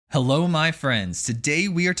Hello, my friends. Today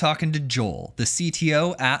we are talking to Joel, the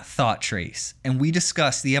CTO at ThoughtTrace, and we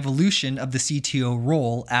discuss the evolution of the CTO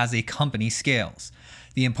role as a company scales,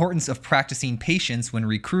 the importance of practicing patience when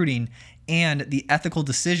recruiting, and the ethical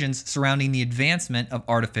decisions surrounding the advancement of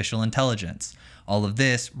artificial intelligence. All of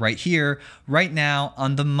this right here, right now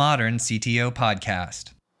on the Modern CTO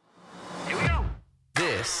Podcast. Here we go.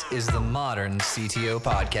 This is the Modern CTO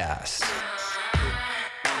Podcast.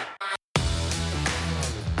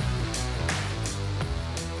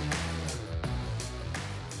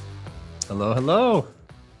 Hello, hello.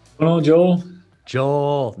 Hello, Joel.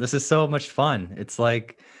 Joel, this is so much fun. It's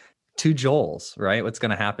like two Joels, right? What's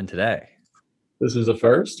going to happen today? This is the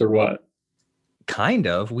first or what? Kind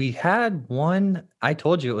of. We had one, I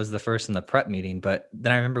told you it was the first in the prep meeting, but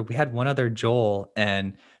then I remember we had one other Joel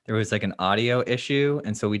and there was like an audio issue.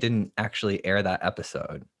 And so we didn't actually air that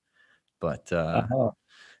episode. But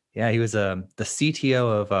yeah, he was the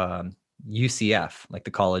CTO of UCF, like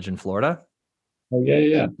the college in Florida. Oh,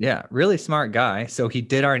 yeah. Yeah, really smart guy. So he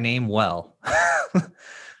did our name well.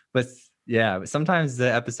 But yeah, sometimes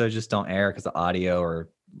the episodes just don't air because of audio or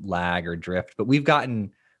lag or drift. But we've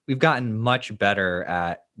gotten much better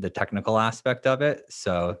at the technical aspect of it.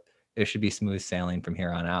 So it should be smooth sailing from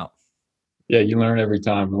here on out. Yeah, you learn every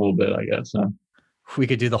time a little bit, I guess. Huh? We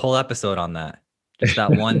could do the whole episode on that. Just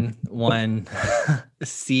that one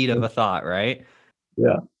seed of a thought, right?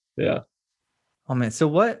 Yeah. Oh man, so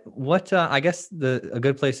what I guess a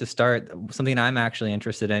good place to start, something I'm actually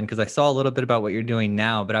interested in, because I saw a little bit about what you're doing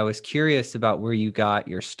now, but I was curious about where you got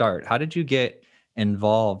your start. How did you get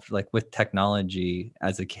involved like with technology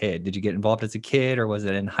as a kid? Did you get involved as a kid or was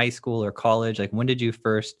it in high school or college? Like when did you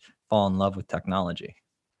first fall in love with technology?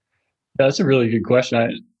 That's a really good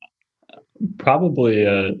question. Probably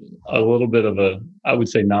a little bit of I would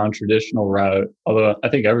say, non-traditional route, although I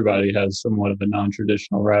think everybody has somewhat of a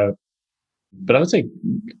non-traditional route. But I would say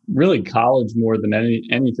really college more than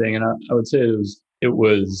anything. And I would say it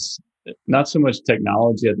was not so much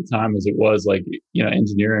technology at the time as it was like,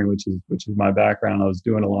 engineering, which is my background. I was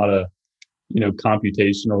doing a lot of,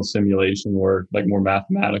 computational simulation work, like more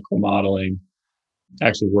mathematical modeling.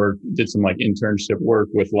 Actually did some like internship work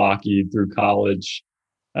with Lockheed through college,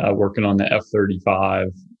 working on the F-35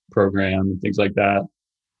 program and things like that.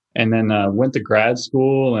 And then went to grad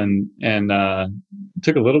school and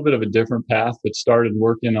took a little bit of a different path, but started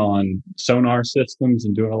working on sonar systems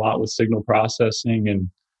and doing a lot with signal processing and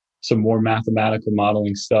some more mathematical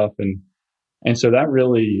modeling stuff. And so that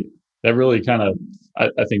really kind of,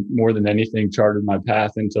 I think more than anything charted my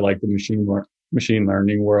path into like the machine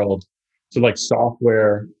learning world. So like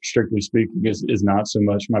software, strictly speaking, is not so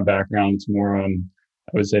much my background. It's more on,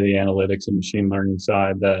 I would say, the analytics and machine learning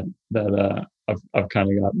side that I've kind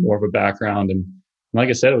of got more of a background. And like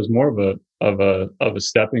I said, it was more of a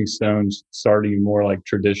stepping stone, starting more like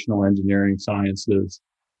traditional engineering sciences,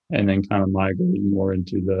 and then kind of migrating more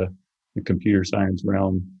into the computer science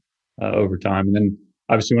realm over time. And then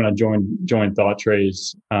obviously when I joined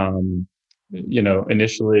ThoughtTrace,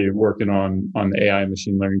 initially working on the AI and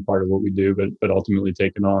machine learning part of what we do, but ultimately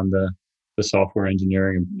taking on the software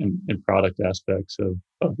engineering and product aspects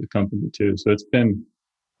of the company too. So it's been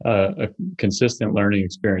a consistent learning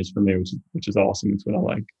experience for me, which is awesome. It's what I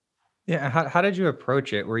like. Yeah, how did you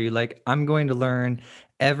approach it? Were you like, I'm going to learn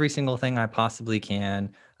every single thing I possibly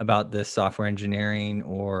can about this software engineering,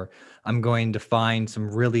 or I'm going to find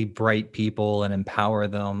some really bright people and empower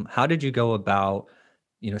them? How did you go about,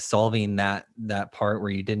 solving that part where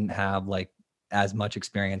you didn't have like as much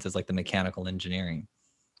experience as like the mechanical engineering?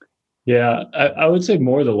 Yeah, I would say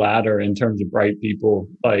more the latter in terms of bright people.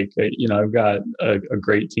 Like, I've got a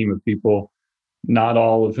great team of people, not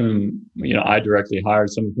all of whom, I directly hired,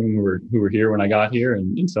 some of whom who were here when I got here,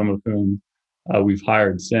 and some of whom we've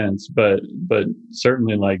hired since. But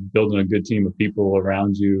certainly like building a good team of people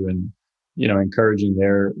around you and, encouraging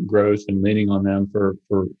their growth and leaning on them for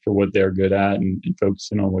what they're good at and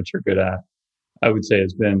focusing on what you're good at, I would say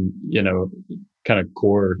has been, kind of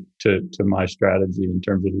core to my strategy in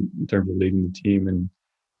terms of leading the team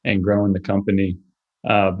and growing the company.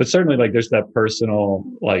 But certainly like there's that personal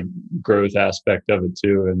like growth aspect of it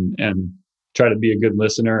too, and try to be a good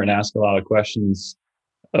listener and ask a lot of questions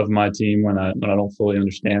of my team when I don't fully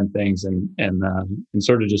understand things, and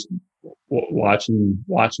sort of just watching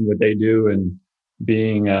what they do and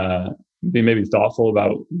being being maybe thoughtful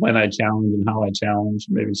about when I challenge and how I challenge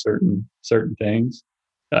maybe certain things.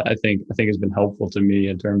 I think has been helpful to me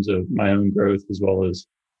in terms of my own growth as well as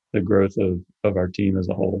the growth of our team as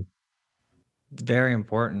a whole. Very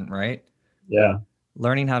important, right? Yeah,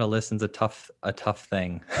 Learning how to listen is a tough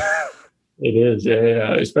thing. it is.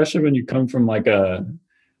 Yeah. Especially when you come from like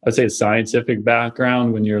I'd say a scientific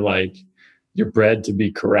background when you're like, you're bred to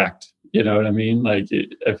be correct. You know what I mean? I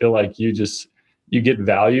feel like you get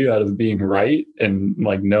value out of being right and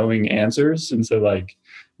like knowing answers. And so like,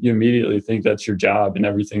 you immediately think that's your job and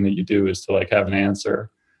everything that you do is to like have an answer,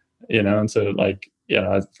 you know? And so like,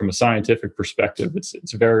 from a scientific perspective,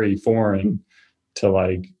 it's very foreign to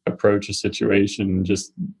like approach a situation and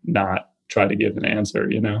just not try to give an answer,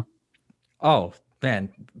 you know? Oh, man,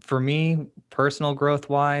 for me, personal growth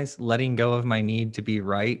wise, letting go of my need to be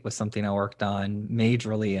right was something I worked on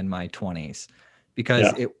majorly in my 20s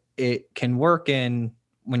because Yeah. it can work in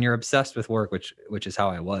when you're obsessed with work, which is how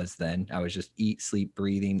I was then. I was just eat, sleep,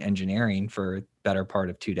 breathing engineering for better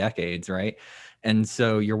part of 2 decades, right? And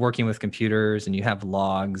so you're working with computers and you have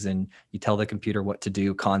logs and you tell the computer what to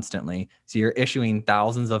do constantly. So you're issuing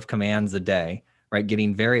thousands of commands a day, right?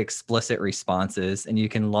 Getting very explicit responses, and you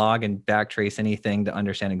can log and backtrace anything to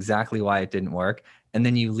understand exactly why it didn't work. And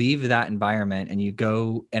then you leave that environment and you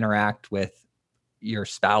go interact with your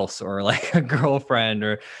spouse or like a girlfriend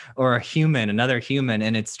or a human, another human.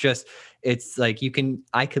 And it's like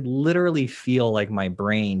I could literally feel like my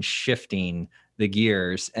brain shifting the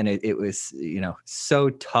gears. And it was, so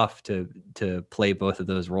tough to play both of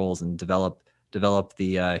those roles and develop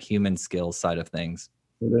the human skills side of things.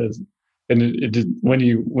 It is. And it just, when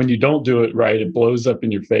you don't do it right, it blows up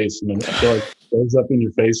in your face. And I feel like it blows up in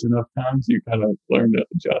your face enough times, you kind of learn to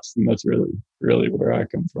adjust. And that's really, really where I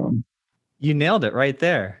come from. You nailed it right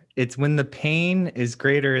there. It's when the pain is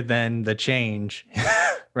greater than the change,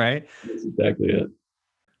 right? That's exactly it.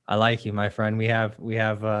 I like you, my friend.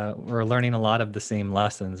 We're learning a lot of the same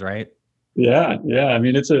lessons, right? Yeah. Yeah. I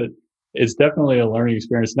mean, it's definitely a learning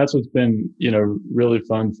experience. And that's what's been, really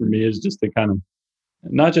fun for me is just to kind of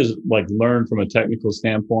not just like learn from a technical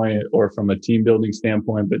standpoint or from a team building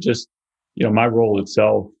standpoint, but just, my role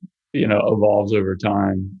itself, evolves over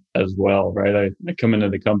time as well, right? I come into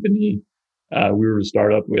the company, we were a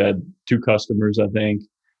startup. We had 2 customers, I think,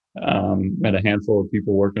 had a handful of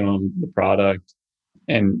people working on the product.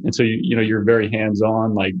 And so, you're very hands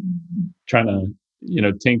on, like trying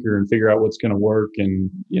to, tinker and figure out what's going to work and,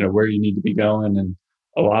 where you need to be going and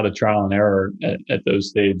a lot of trial and error at those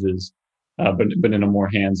stages but in a more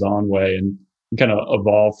hands-on way, and kind of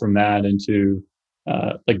evolve from that into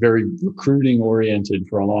like very recruiting oriented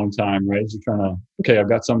for a long time, right? So trying to, okay, I've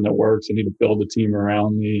got something that works. I need to build a team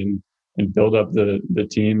around me and build up the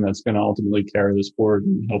team that's going to ultimately carry this forward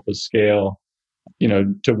and help us scale,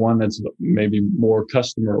 to one that's maybe more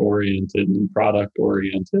customer oriented and product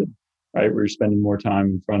oriented, right? Where you're spending more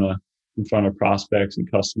time in front of prospects and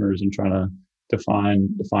customers and trying to define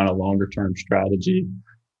a longer term strategy,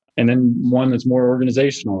 and then one that's more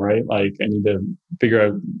organizational, right? Like I need to figure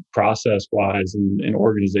out process wise and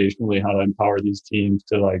organizationally how to empower these teams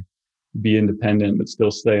to like be independent but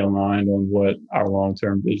still stay aligned on what our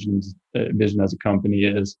long-term vision as a company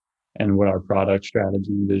is and what our product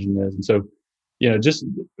strategy and vision is. And so, just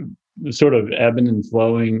sort of ebbing and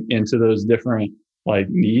flowing into those different like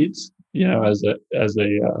needs, as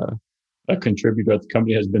a contributor at the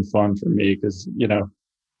company has been fun for me because,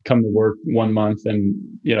 come to work one month and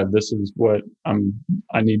this is what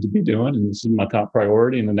I need to be doing and this is my top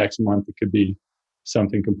priority, and the next month it could be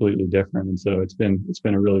something completely different. And so it's been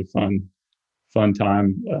a really fun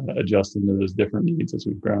time adjusting to those different needs as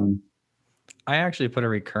we've grown. I actually put a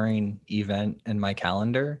recurring event in my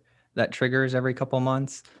calendar that triggers every couple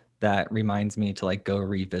months that reminds me to like go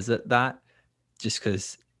revisit that just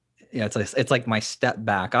because it's like my step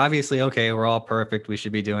back. Obviously, okay, we're all perfect. We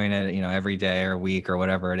should be doing it, every day or week or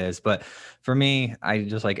whatever it is. But for me, I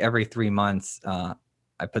just like every 3 months,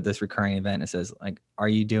 I put this recurring event. It says like, are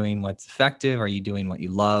you doing what's effective? Are you doing what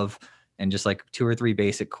you love? And just like 2 or 3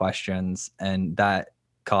 basic questions. And that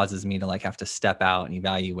causes me to like have to step out and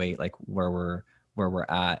evaluate like where we're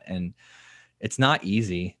at. And it's not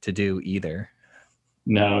easy to do either.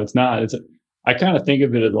 No, it's not. I kind of think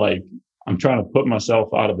of it as like I'm trying to put myself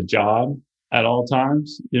out of a job at all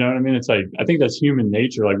times. You know what I mean? It's like I think that's human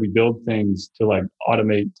nature. Like we build things to like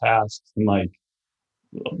automate tasks and like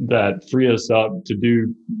that free us up to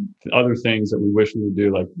do other things that we wish we would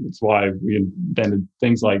do. Like that's why we invented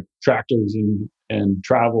things like tractors and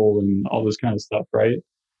travel and all this kind of stuff, right?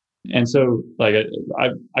 And so like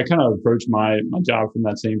I kind of approach my job from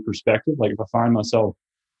that same perspective. Like if I find myself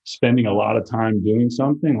spending a lot of time doing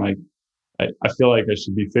something, like I feel like I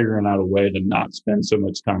should be figuring out a way to not spend so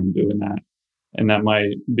much time doing that. And that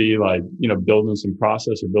might be like, building some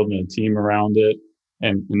process or building a team around it.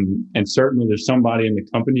 And certainly there's somebody in the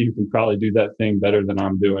company who can probably do that thing better than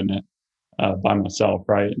I'm doing it by myself.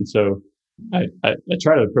 Right. And so I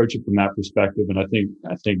try to approach it from that perspective. And I think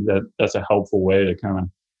that that's a helpful way to kind of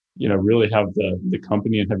really have the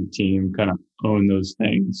company and have your team kind of own those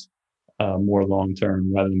things more long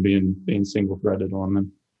term rather than being single threaded on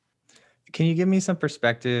them. Can you give me some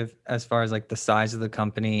perspective as far as like the size of the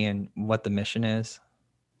company and what the mission is?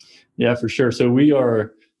 Yeah, for sure. So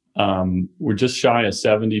we're just shy of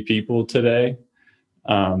 70 people today.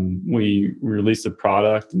 We released a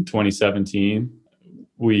product in 2017.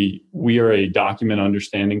 We are a document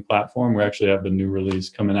understanding platform. We actually have a new release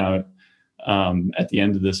coming out at the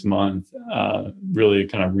end of this month, really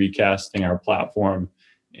kind of recasting our platform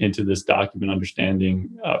into this document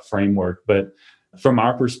understanding framework. But from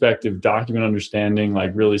our perspective, document understanding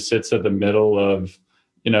like really sits at the middle of,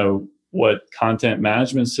 what content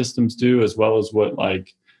management systems do, as well as what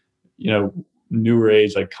like, newer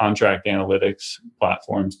age like contract analytics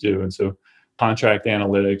platforms do. And so contract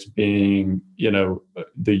analytics being,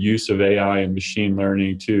 the use of AI and machine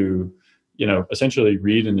learning to, essentially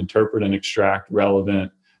read and interpret and extract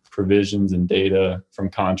relevant provisions and data from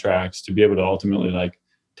contracts to be able to ultimately like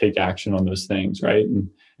take action on those things, right? And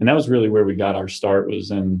that was really where we got our start,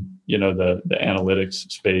 was in, the analytics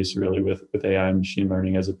space, really with AI and machine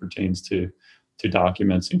learning as it pertains to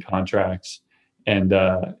documents and contracts. And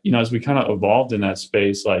as we kind of evolved in that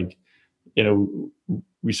space, like,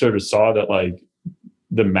 we sort of saw that like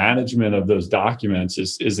the management of those documents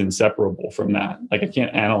is inseparable from that. Like I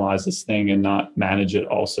can't analyze this thing and not manage it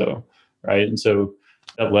also, right? And so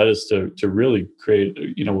that led us to really create,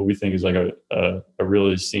 what we think is like a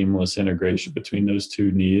really seamless integration between those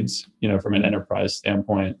two needs, from an enterprise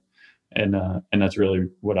standpoint, and that's really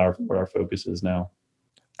what our focus is now.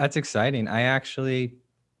 That's exciting. I actually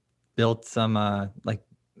built some like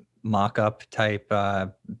mock-up type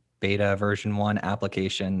beta version 1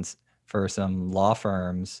 applications for some law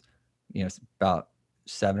firms, about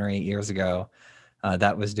 7 or 8 years ago,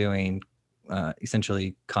 that was doing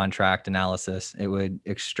essentially contract analysis. It would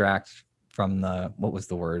extract from what was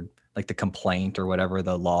the word? Like the complaint or whatever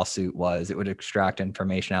the lawsuit was. It would extract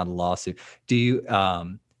information out of the lawsuit.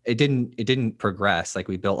 It didn't progress. Like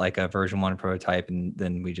we built like a version 1 prototype and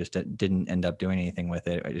then we just didn't end up doing anything with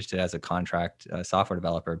it. I just did it as a contract software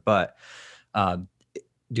developer. But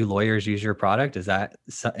do lawyers use your product? Is that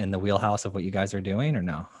in the wheelhouse of what you guys are doing or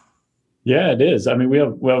no? Yeah, it is. I mean, we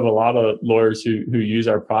have a lot of lawyers who use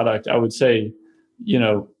our product. I would say,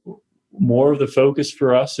 more of the focus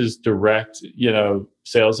for us is direct,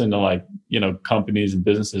 sales into like, companies and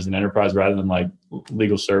businesses and enterprise rather than like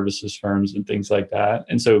legal services firms and things like that.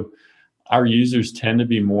 And so our users tend to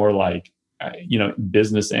be more like,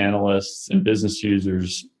 business analysts and business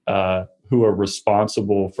users who are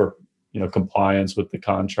responsible for, compliance with the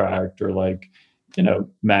contract or like,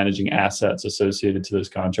 managing assets associated to those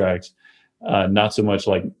contracts. Not so much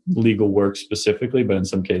like legal work specifically, but in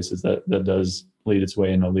some cases that does lead its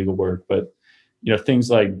way into legal work. But things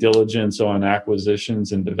like diligence on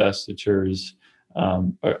acquisitions and divestitures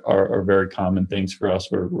are very common things for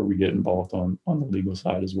us where we get involved on the legal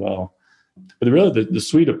side as well. But really the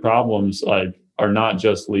suite of problems like are not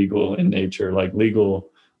just legal in nature. Like legal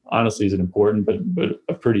honestly is an important but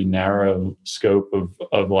a pretty narrow scope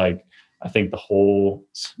of like I think the whole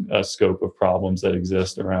scope of problems that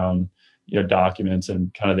exist around documents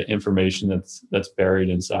and kind of the information that's buried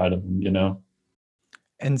inside of them.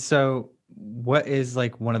 And so what is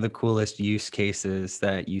like one of the coolest use cases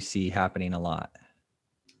that you see happening a lot?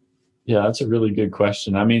 Yeah, that's a really good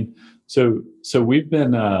question. I mean, so we've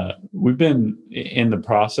been in the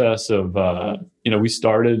process of we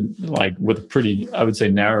started like with a pretty, I would say,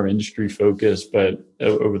 narrow industry focus, but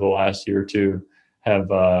over the last year or two have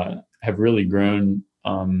really grown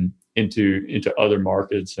into other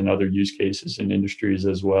markets and other use cases and industries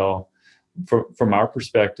as well. From our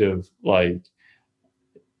perspective, like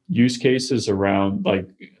use cases around like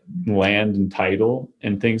land and title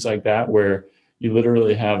and things like that, where you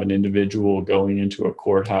literally have an individual going into a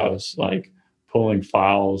courthouse, like pulling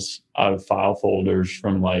files out of file folders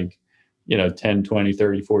from like, 10, 20,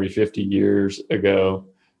 30, 40, 50 years ago,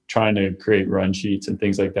 trying to create run sheets and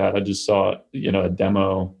things like that. I just saw, a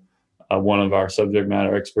demo one of our subject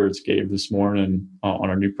matter experts gave this morning on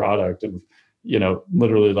our new product of,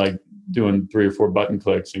 literally like doing 3 or 4 button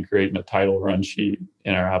clicks and creating a title run sheet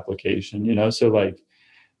in our application, so like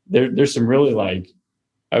there's some really like,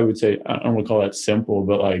 I would say, I don't want to call that simple,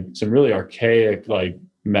 but like some really archaic like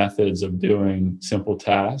methods of doing simple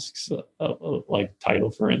tasks, like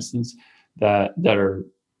title, for instance, that are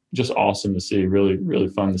just awesome to see, really, really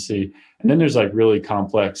fun to see. And then there's like really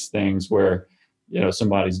complex things where,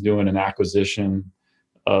 somebody's doing an acquisition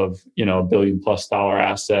of, $1 billion+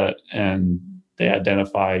 asset and they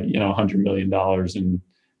identify, $100 million in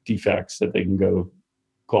defects that they can go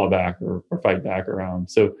claw back or fight back around.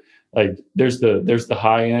 So like there's the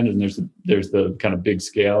high end, and there's the kind of big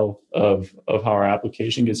scale of how our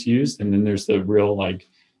application gets used, and then there's the real like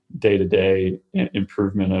day-to-day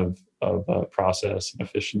improvement of process and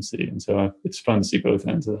efficiency. And so it's fun to see both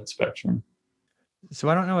ends of that spectrum. So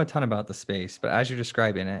I don't know a ton about the space, but as you're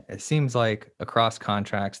describing it, it seems like across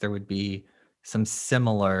contracts there would be some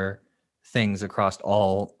similar things across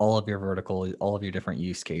all of your vertical, all of your different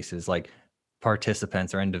use cases, like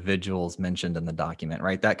participants or individuals mentioned in the document,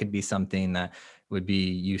 right? That could be something that would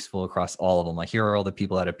be useful across all of them. Like here are all the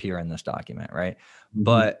people that appear in this document, right? Mm-hmm.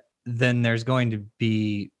 But then there's going to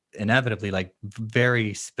be inevitably like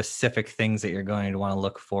very specific things that you're going to want to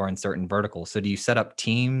look for in certain verticals. So do you set up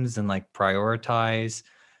teams and like prioritize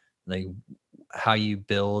like how you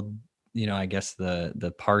build, I guess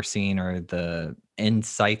the parsing or the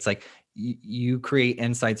insights, like you create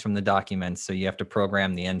insights from the documents, so you have to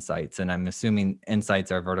program the insights, and I'm assuming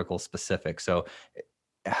insights are vertical specific. So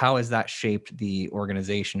how has that shaped the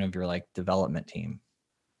organization of your like development team?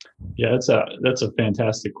 Yeah, that's a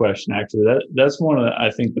fantastic question. Actually, that's one of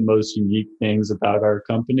I think the most unique things about our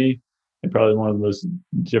company, and probably one of the most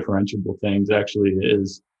differentiable things actually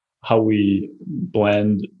is how we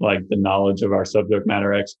blend like the knowledge of our subject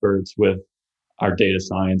matter experts with our data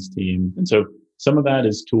science team. And so some of that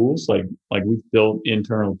is tools, like we've built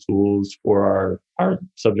internal tools for our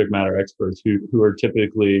subject matter experts who are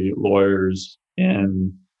typically lawyers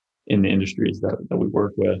in the industries that we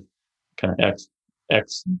work with, kind of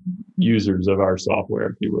ex users of our software,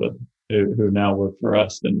 if you would, who now work for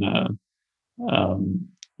us and um,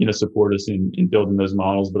 support us in building those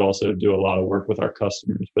models, but also do a lot of work with our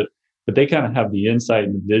customers. But they kind of have the insight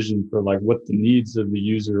and the vision for like what the needs of the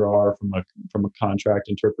user are from a contract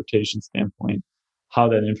interpretation standpoint, how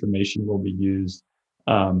that information will be used,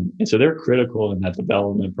 and so they're critical in that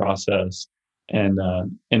development process. And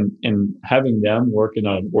having them work in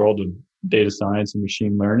a world of data science and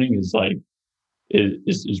machine learning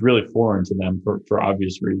is really foreign to them for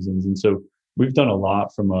obvious reasons. And so we've done a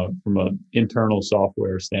lot from a internal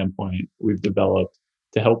software standpoint. We've developed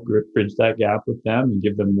to help bridge that gap with them and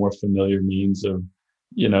give them more familiar means of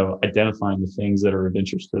identifying the things that are of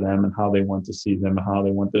interest to them and how they want to see them and how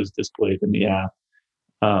they want those displayed in the app.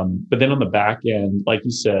 But then on the back end, like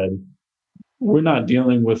you said, we're not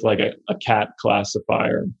dealing with like a cat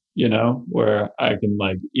classifier, where I can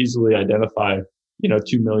like easily identify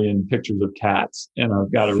 2 million pictures of cats and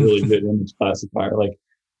I've got a really good image classifier. Like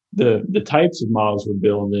the types of models we're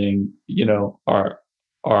building,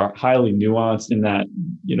 are highly nuanced in that,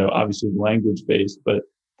 obviously language based, but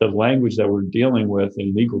the language that we're dealing with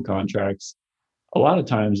in legal contracts a lot of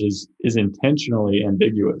times is intentionally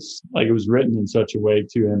ambiguous. Like it was written in such a way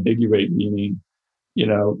to ambiguate meaning,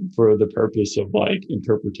 for the purpose of like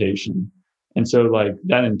interpretation. And so like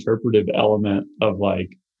that interpretive element of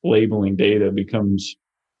like labeling data becomes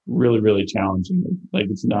really, really challenging. Like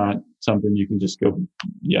it's not something you can just go,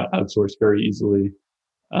 outsource very easily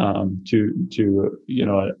to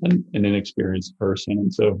an inexperienced person.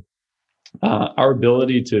 And so our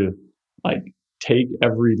ability to like take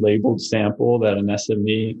every labeled sample that an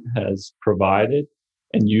SME has provided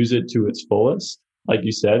and use it to its fullest, like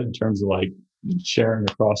you said, in terms of like sharing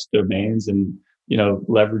across domains and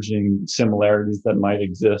leveraging similarities that might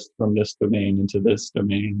exist from this domain into this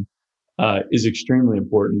domain, is extremely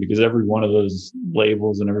important, because every one of those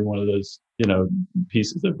labels and every one of those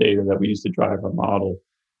pieces of data that we use to drive our model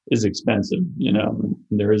is expensive. And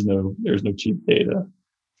there's no cheap data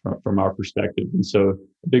from our perspective. And so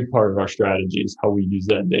a big part of our strategy is how we use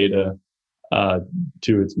that data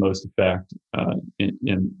to its most effect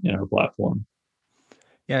in our platform.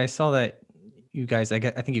 Yeah, I saw that you guys, I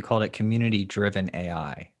think you called it community driven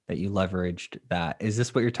AI, that you leveraged that. Is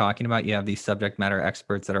this what you're talking about? You have these subject matter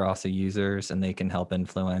experts that are also users and they can help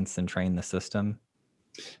influence and train the system?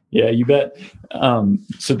 Yeah, you bet.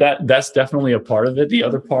 So that's definitely a part of it. The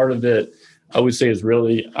other part of it, I would say, is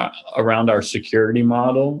really around our security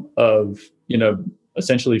model of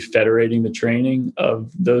essentially federating the training of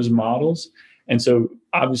those models. And so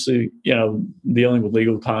obviously, dealing with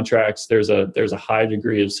legal contracts, there's a high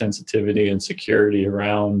degree of sensitivity and security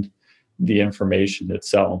around the information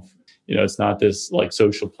itself. It's not this like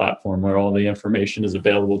social platform where all the information is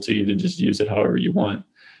available to you to just use it however you want.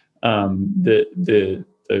 The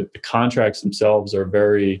contracts themselves are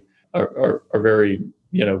very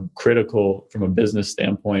critical from a business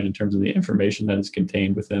standpoint in terms of the information that is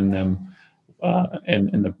contained within them,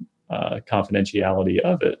 and the confidentiality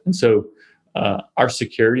of it. And so our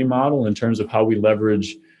security model in terms of how we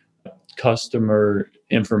leverage customer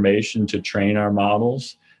information to train our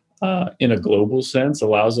models in a global sense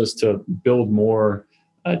allows us to build more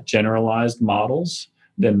generalized models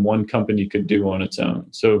than one company could do on its own.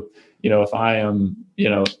 So, if I am,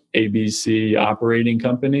 ABC operating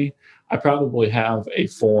company, I probably have a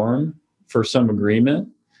form for some agreement,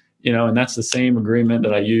 and that's the same agreement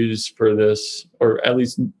that I use for this, or at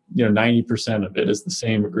least, 90% of it is the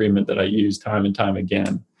same agreement that I use time and time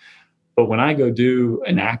again. But when I go do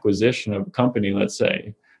an acquisition of a company, let's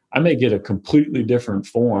say, I may get a completely different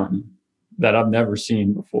form that I've never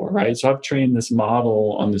seen before, right? So I've trained this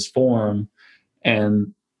model on this form,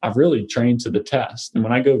 and I've really trained to the test. And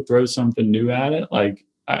when I go throw something new at it, like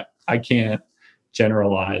I can't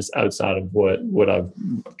generalize outside of what I've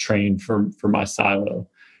trained for my silo,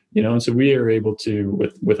 And so we are able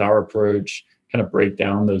to, with our approach, kind of break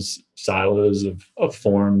down those silos of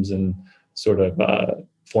forms and sort of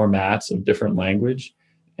formats of different language,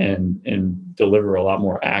 and deliver a lot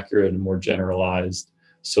more accurate and more generalized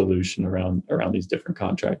solution around these different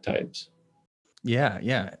contract types. Yeah,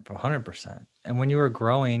 100%. And when you were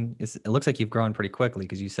growing, it looks like you've grown pretty quickly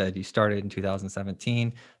because you said you started in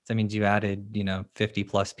 2017. So that means you added, 50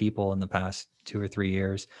 plus people in the past 2 or 3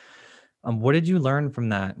 years. What did you learn from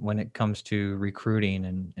that when it comes to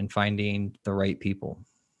recruiting and finding the right people?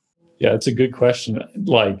 Yeah, it's a good question.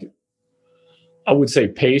 Like, I would say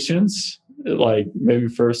patience, like maybe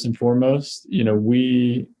first and foremost.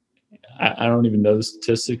 I don't even know the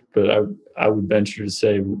statistic, but I would venture to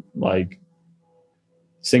say like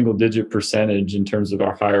single digit percentage in terms of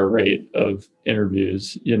our higher rate of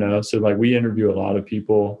interviews. So like we interview a lot of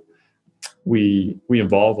people. We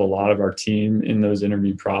involve a lot of our team in those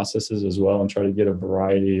interview processes as well, and try to get a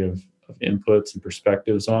variety of inputs and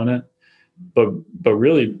perspectives on it. But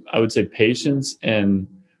really, I would say patience, and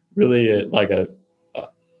really like a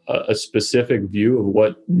specific view of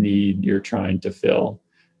what need you're trying to fill.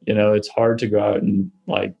 It's hard to go out and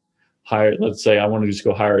like hire, let's say I want to just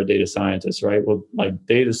go hire a data scientist, right? Well, like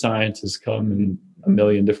data scientists come in a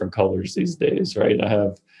million different colors these days, right? I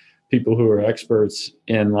have people who are experts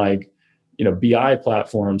in like, BI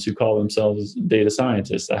platforms who call themselves data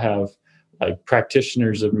scientists. I have like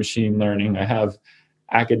practitioners of machine learning. I have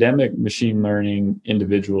academic machine learning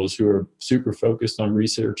individuals who are super focused on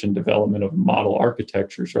research and development of model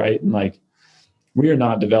architectures, right? And like, we are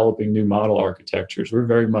not developing new model architectures. We're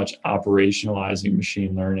very much operationalizing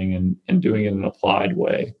machine learning and doing it in an applied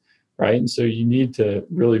way, right? And so you need to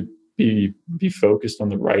really be focused on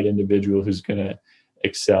the right individual who's going to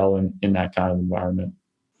excel in that kind of environment.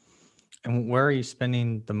 And where are you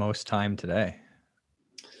spending the most time today?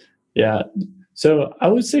 Yeah. So I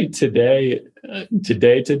would say today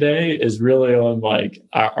is really on like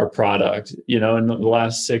our product, and the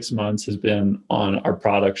last 6 months has been on our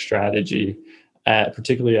product strategy,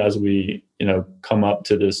 particularly as we, come up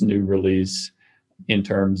to this new release in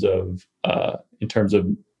terms of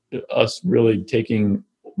us really taking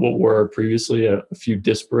what were previously a few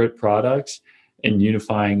disparate products and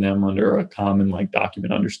unifying them under a common like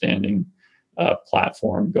document understanding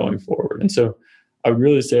platform going forward. And so I would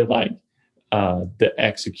really say like the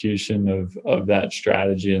execution of that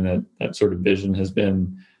strategy and that sort of vision has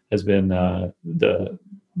been the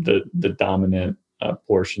dominant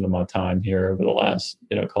portion of my time here over the last,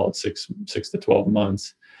 call it 6 to 12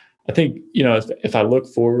 months. I think, if I look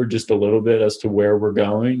forward just a little bit as to where we're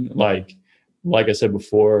going, like I said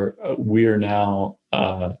before, we're now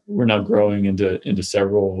growing into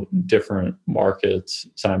several different markets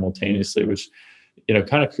simultaneously, which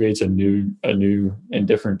kind of creates a new and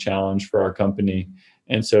different challenge for our company.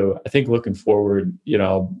 And so I think looking forward,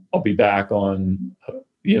 I'll be back on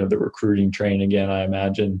the recruiting train again, I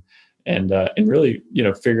imagine, and really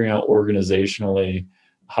figuring out organizationally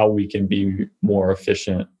how we can be more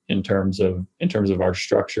efficient in terms of our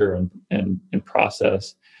structure and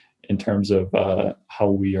process, in terms of how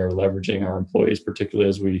we are leveraging our employees, particularly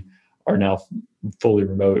as we are now fully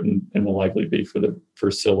remote and will likely be for the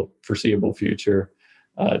foreseeable future,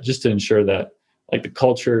 just to ensure that like the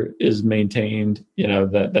culture is maintained,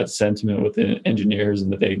 that sentiment within engineers,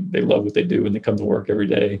 and that they love what they do when they come to work every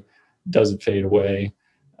day doesn't fade away,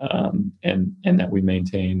 and that we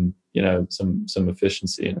maintain some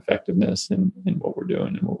efficiency and effectiveness in what we're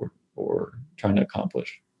doing and what we're trying to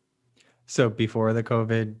accomplish. So before the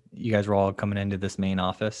COVID, you guys were all coming into this main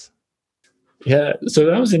office? Yeah, so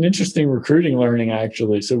that was an interesting recruiting learning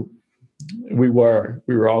actually. So we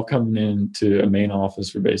were all coming into a main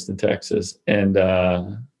office. We're based in Texas, and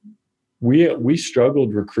we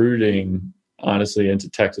struggled recruiting honestly into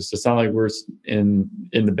Texas. It's not like we're in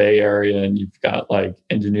the Bay Area and you've got like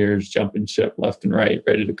engineers jumping ship left and right,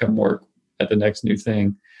 ready to come work at the next new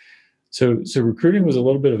thing. So recruiting was a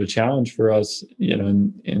little bit of a challenge for us,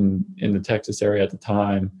 in the Texas area at the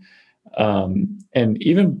time. And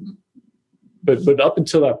even, but up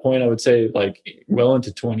until that point, I would say like well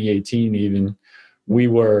into 2018, even we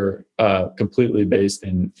were completely based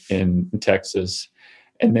in Texas.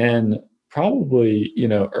 And then probably,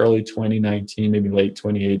 early 2019, maybe late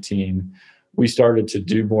 2018, we started to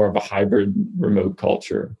do more of a hybrid remote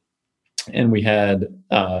culture. And we had,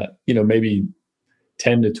 maybe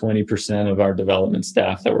 10 to 20% of our development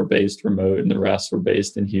staff that were based remote, and the rest were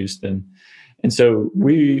based in Houston. And so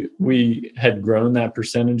we had grown that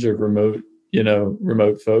percentage of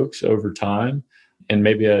remote folks over time. And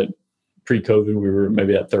maybe at pre-COVID, we were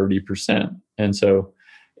maybe at 30%. And so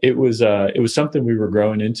it was something we were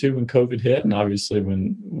growing into when COVID hit. And obviously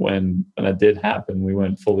when that did happen, we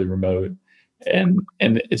went fully remote. And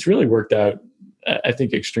it's really worked out, I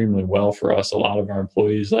think, extremely well for us. A lot of our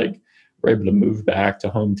employees were able to move back to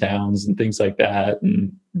hometowns and things like that.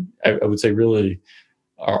 And I would say really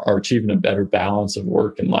are achieving a better balance of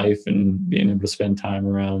work and life, and being able to spend time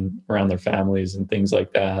around their families and things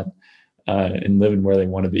like that, and living where they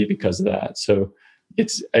want to be because of that. So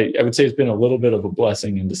I would say it's been a little bit of a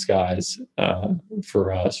blessing in disguise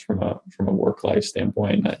for us from a work life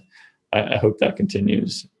standpoint. I hope that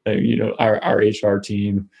continues. Our HR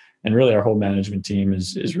team and really our whole management team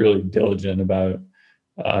is really diligent about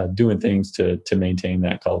doing things to maintain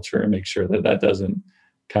that culture and make sure that doesn't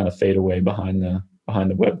kind of fade away behind the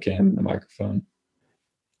webcam and the microphone.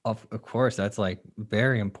 Of course, that's like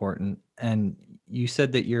very important. And you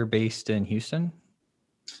said that you're based in Houston?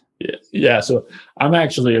 Yeah. So I'm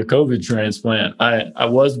actually a COVID transplant. I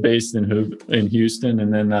was based in Houston,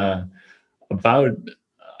 and then about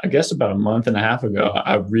about a month and a half ago,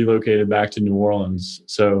 I relocated back to New Orleans.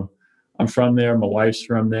 So I'm from there. My wife's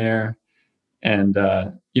from there, and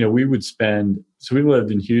we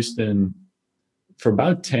lived in Houston for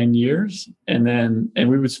about 10 years, and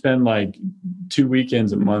we would spend like 2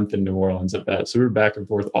 weekends a month in New Orleans at that. So we were back and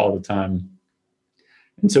forth all the time.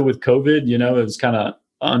 And so with COVID, it was kind of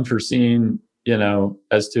unforeseen,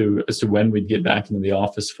 as to when we'd get back into the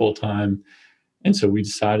office full time. And so we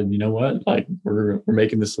decided, what, like we're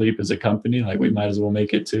making this leap as a company, like we might as well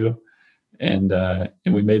make it too. And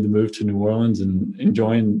we made the move to New Orleans and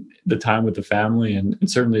enjoying the time with the family. And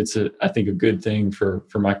certainly it's I think a good thing for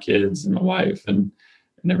my kids and my wife and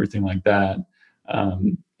everything like that.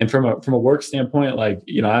 And from a work standpoint,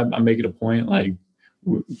 I'm making a point,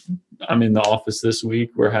 I'm in the office this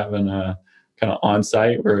week. We're having a kind of on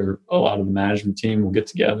site where a lot of the management team will get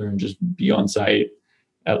together and just be on site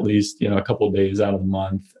at least, a couple of days out of the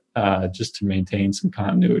month, just to maintain some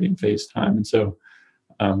continuity and face time. And so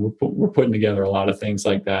we're putting together a lot of things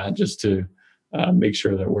like that just to make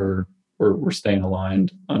sure that we're staying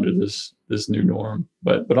aligned under this new norm.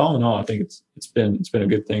 But all in all, I think it's been a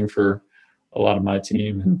good thing for a lot of my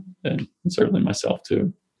team and certainly myself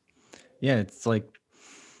too. Yeah,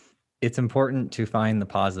 it's important to find the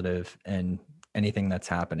positive in anything that's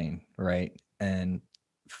happening, right? And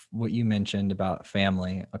what you mentioned about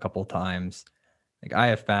family a couple times, like I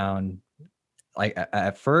have found, like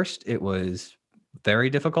at first it was very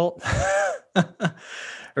difficult,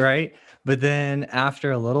 right? But then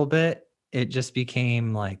after a little bit, it just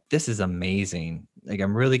became like, this is amazing. Like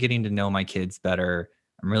I'm really getting to know my kids better.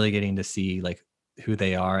 I'm really getting to see like who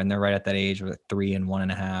they are, and they're right at that age with 3 and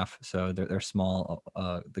 1.5. So they're small.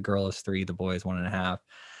 The girl is 3, the boy is 1.5.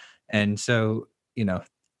 And so,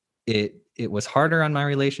 it was harder on my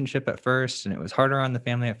relationship at first, and it was harder on the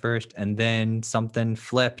family at first, and then something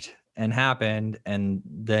flipped and happened, and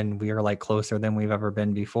then we are like closer than we've ever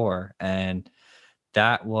been before. And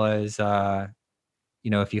that was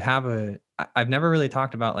if you have I've never really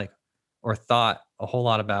talked about like, or thought a whole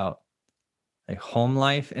lot about like home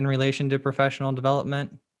life in relation to professional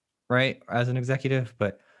development, right, as an executive.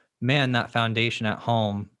 But man, that foundation at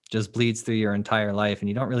home just bleeds through your entire life, and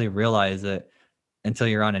you don't really realize it until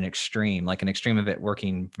you're on an extreme, like an extreme of it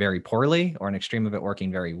working very poorly or an extreme of it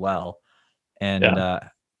working very well. And Yeah.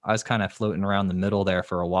 I was kind of floating around the middle there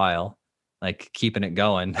for a while, like keeping it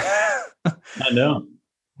going. I know.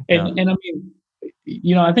 Yeah. And I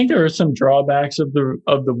mean, I think there are some drawbacks of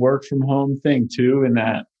the work from home thing too, in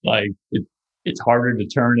that it's harder to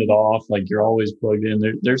turn it off. Like you're always plugged in.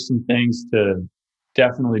 There's some things to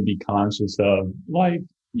definitely be conscious of,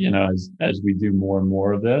 as we do more and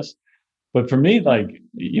more of this. But for me, to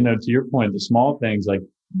your point, the small things, like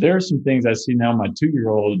there are some things I see now my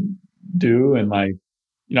 2-year-old do, and I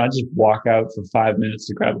just walk out for 5 minutes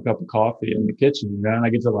to grab a cup of coffee in the kitchen, and I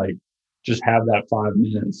get to just have that 5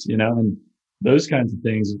 minutes, and those kinds of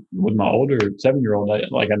things with my older 7-year-old, I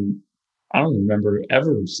don't remember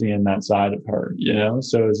ever seeing that side of her,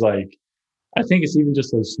 so it's like, I think it's even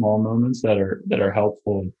just those small moments that are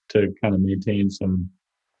helpful to kind of maintain some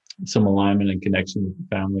alignment and connection with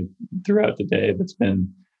the family throughout the day. That's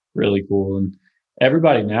been really cool. And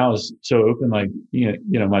everybody now is so open. Like,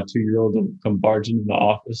 my 2-year-old will come barge into the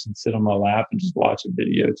office and sit on my lap and just watch a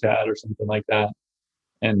video chat or something like that.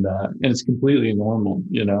 And it's completely normal,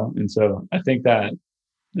 And so I think that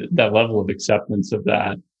level of acceptance of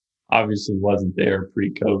that obviously wasn't there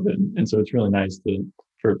pre-COVID. And so it's really nice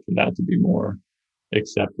for that to be more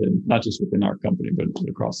accepted, not just within our company, but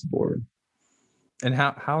across the board. And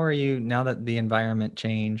how are you now that the environment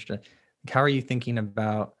changed? How are you thinking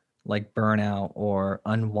about like burnout or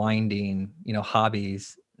unwinding,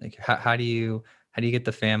 hobbies? Like how do you get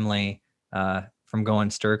the family from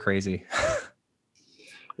going stir crazy?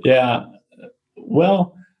 Yeah.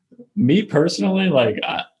 Well, me personally, like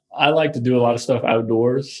I like to do a lot of stuff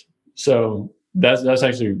outdoors. So that's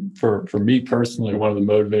actually for me personally one of the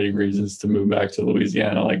motivating reasons to move back to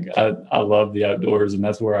Louisiana. Like I love the outdoors, and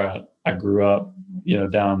that's where I grew up,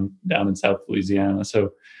 down in South Louisiana.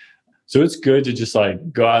 So it's good to just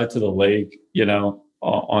like go out to the lake,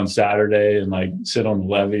 on Saturday and like sit on the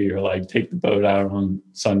levee, or like take the boat out on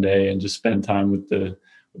Sunday and just spend time with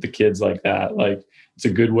the kids like that. Like it's a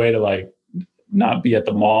good way to like not be at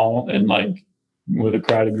the mall and like with a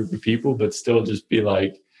crowded group of people, but still just be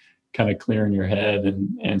like kind of clearing your head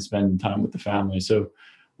and spending time with the family. So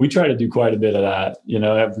we try to do quite a bit of that.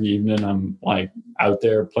 Every evening I'm like out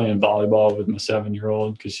there playing volleyball with my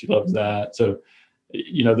 7-year-old because she loves that. So,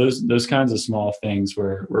 those kinds of small things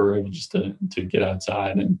where we're able just to get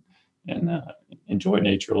outside and enjoy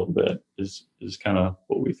nature a little bit is kind of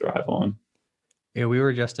what we thrive on. Yeah, we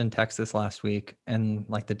were just in Texas last week and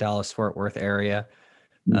like the Dallas Fort Worth area,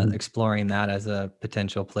 Mhm. exploring that as a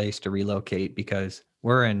potential place to relocate because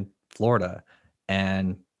we're in Florida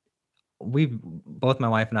and both my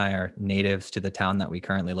wife and I are natives to the town that we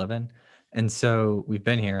currently live in. And so we've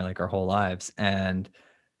been here like our whole lives and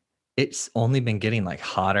it's only been getting like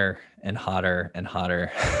hotter and hotter and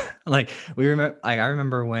hotter. Like I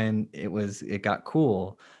remember when it got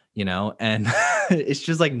cool, and it's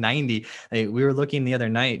just like 90. Like, we were looking the other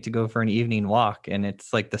night to go for an evening walk and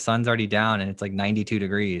it's like the sun's already down and it's like 92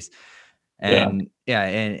 degrees. Yeah. And yeah,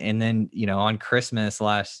 and then, on Christmas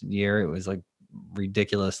last year, it was like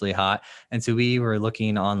ridiculously hot. And so we were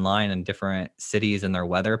looking online in different cities and their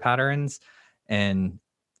weather patterns and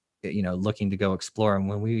looking to go explore. And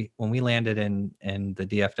when we landed in the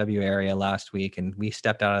DFW area last week and we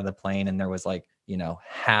stepped out of the plane and there was like,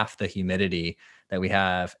 half the humidity that we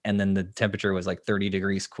have, and then the temperature was like 30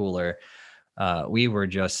 degrees cooler. We were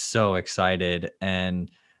just so excited.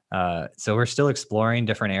 And so we're still exploring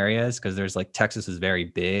different areas because there's like Texas is very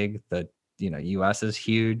big. The US is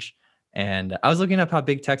huge. And I was looking up how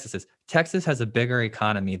big Texas is. Texas has a bigger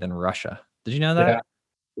economy than Russia. Did you know Yeah.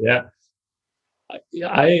 that?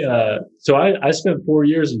 Yeah. So I spent 4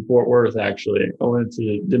 years in Fort Worth. Actually, I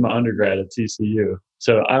did my undergrad at TCU.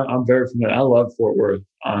 So I'm very familiar. I love Fort Worth,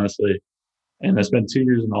 honestly, and I spent 2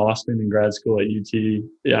 years in Austin in grad school at UT.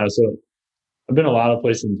 Yeah, so I've been a lot of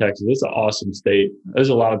places in Texas. It's an awesome state. There's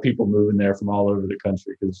a lot of people moving there from all over the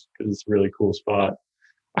country because it's a really cool spot.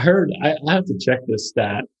 I have to check this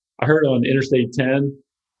stat. I heard on Interstate 10,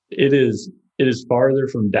 it is farther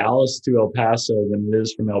from Dallas to El Paso than it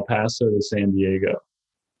is from El Paso to San Diego.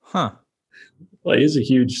 Huh. Like, it's a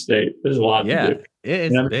huge state. There's a lot to do. Yeah,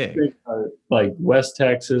 it And is I mean, big. like West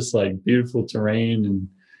Texas, like beautiful terrain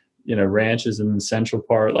and ranches in the central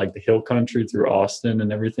part, like the hill country through Austin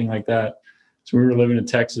and everything like that. So we were living in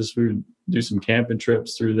Texas. We would do some camping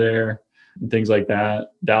trips through there and things like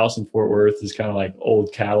that. Dallas and Fort Worth is kind of like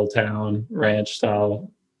old cattle town, ranch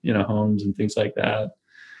style, homes and things like that.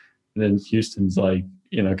 And then Houston's like,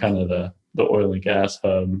 kind of the oil and gas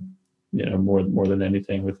hub, more than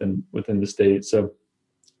anything within the state. So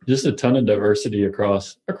just a ton of diversity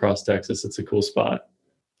across Texas. It's a cool spot.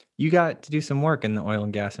 You got to do some work in the oil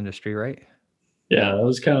and gas industry, right? Yeah, that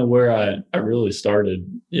was kind of where I really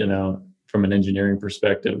started, from an engineering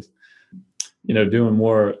perspective, doing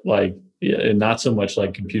more like, yeah, and not so much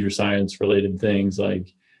like computer science related things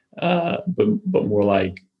like, but more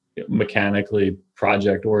like mechanically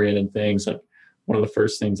project oriented things. Like one of the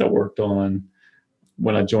first things I worked on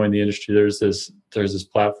when I joined the industry, there's this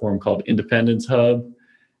platform called Independence Hub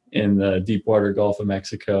in the Deepwater Gulf of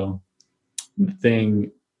Mexico. The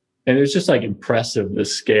thing, and it's just like impressive the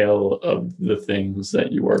scale of the things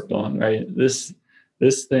that you worked on, right? This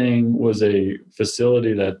thing was a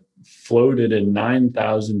facility that floated in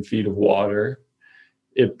 9,000 feet of water.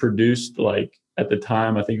 It produced, like, at the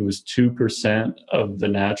time, I think it was 2% of the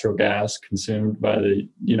natural gas consumed by the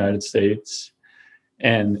United States.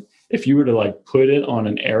 And if you were to like put it on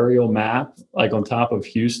an aerial map, like on top of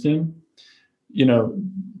Houston, you know,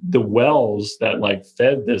 the wells that like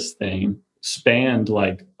fed this thing spanned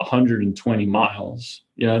like 120 miles,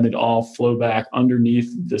 you know, and they'd all flow back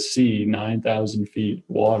underneath the sea, 9,000 feet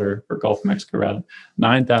water, or Gulf of Mexico rather,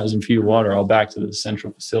 9,000 feet of water, all back to the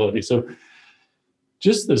central facility. So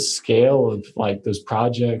just the scale of like those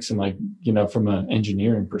projects and like, you know, from an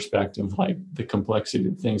engineering perspective, like the complexity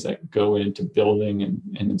of things that go into building and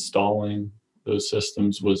installing those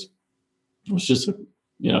systems was just,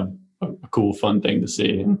 you know, a cool, fun thing to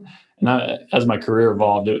see. And as my career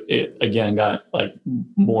evolved, it again got like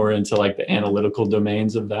more into like the analytical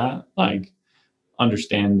domains of that, like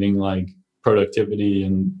understanding like productivity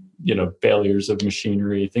and, you know, failures of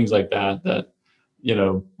machinery, things like that, you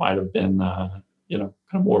know, might have been, you know,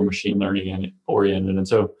 kind of more machine learning oriented. And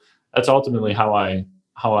so that's ultimately how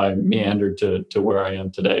I meandered to where I am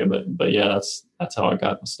today. But yeah, that's how I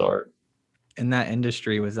got my start. In that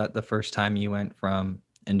industry, was that the first time you went from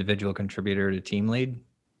individual contributor to team lead?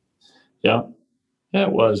 Yeah, yeah,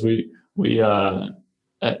 it was. We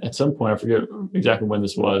at some point, I forget exactly when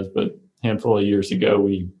this was, but a handful of years ago,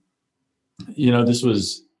 you know, this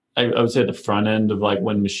was, I would say the front end of like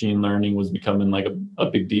when machine learning was becoming like a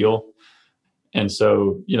big deal. And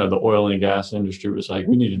so, you know, the oil and gas industry was like,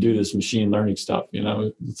 we need to do this machine learning stuff, you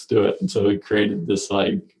know, let's do it. And so we created this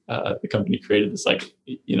like, the company created this like,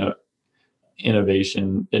 you know,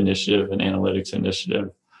 innovation initiative and analytics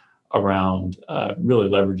initiative around really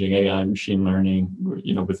leveraging AI and machine learning,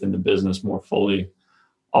 you know, within the business more fully,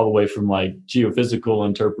 all the way from like geophysical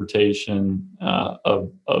interpretation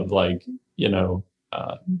of like, you know,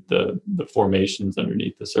 the formations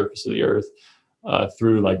underneath the surface of the earth,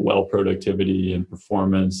 through like well productivity and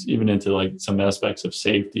performance, even into like some aspects of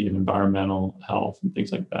safety and environmental health and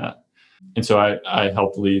things like that. And so I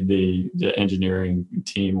helped lead the engineering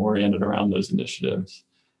team oriented around those initiatives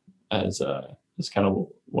as kind of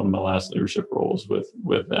one of my last leadership roles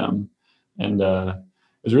with them. And it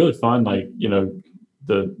was really fun. Like, you know,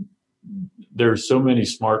 there's so many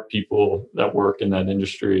smart people that work in that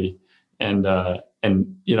industry, and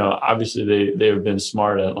you know, obviously they have been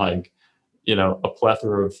smart at like, you know, a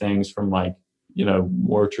plethora of things, from like, you know,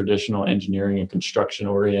 more traditional engineering and construction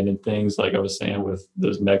oriented things, like I was saying with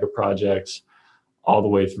those mega projects, all the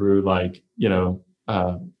way through like, you know,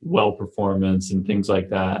 well performance and things like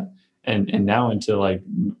that, and now into like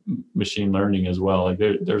machine learning as well. Like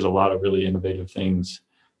there's a lot of really innovative things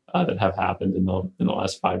that have happened in the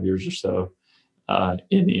last 5 years or so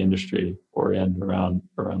in the industry oriented around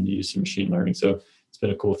the use of machine learning. So it's been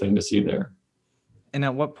a cool thing to see there. And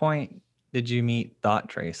at what point did you meet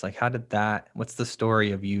ThoughtTrace? Like, what's the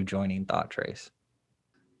story of you joining ThoughtTrace?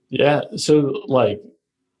 Yeah. So like,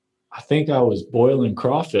 I think I was boiling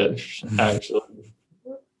crawfish actually,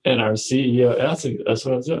 and our CEO, that's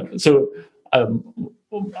what I was doing. So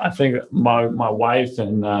I think my wife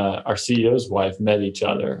and our CEO's wife met each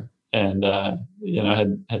other, and you know,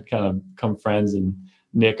 had kind of become friends. And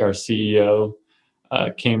Nick, our CEO,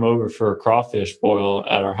 came over for a crawfish boil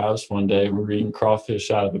at our house one day. We were eating crawfish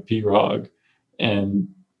out of a pirogue, and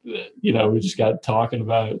you know, we just got talking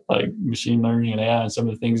about like machine learning and AI and some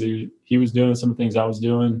of the things that he was doing, some of the things I was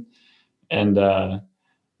doing, and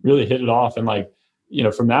really hit it off. And like, you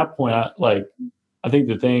know, from that point, I think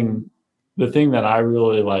the thing that I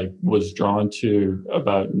really like was drawn to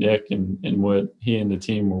about Nick and what he and the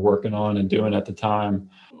team were working on and doing at the time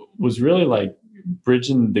was really like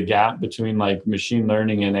bridging the gap between like machine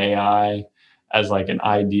learning and AI as like an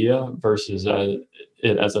idea versus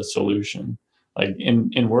it as a solution. Like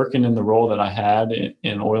in working in the role that I had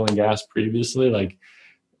in oil and gas previously, like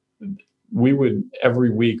we would every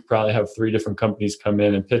week probably have 3 different companies come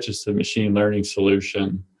in and pitch us a machine learning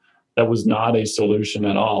solution that was not a solution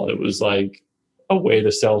at all. It was like a way to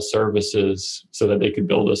sell services so that they could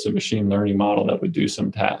build us a machine learning model that would do some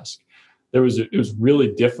task. It was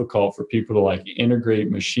really difficult for people to like integrate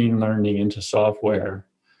machine learning into software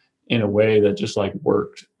in a way that just like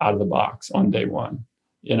worked out of the box on day one.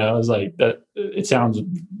 You know, it's like that. It sounds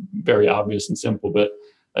very obvious and simple, but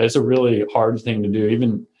it's a really hard thing to do.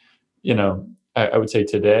 Even, you know, I would say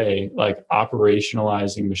today, like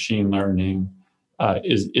operationalizing machine learning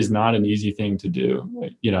is not an easy thing to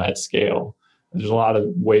do, you know, at scale. There's a lot of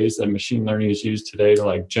ways that machine learning is used today to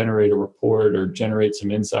like generate a report or generate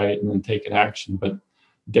some insight and then take an action. But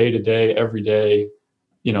day to day, every day,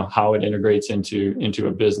 you know, how it integrates into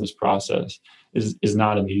a business process is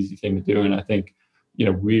not an easy thing to do. And I think, you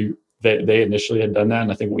know, they initially had done that,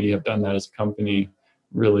 and I think we have done that as a company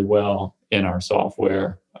really well in our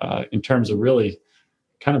software, in terms of really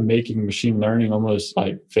kind of making machine learning almost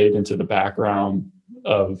like fade into the background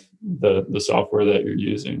of the software that you're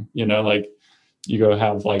using. Like you go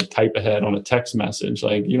have like type ahead on a text message,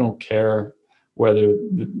 like you don't care whether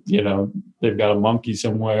they've got a monkey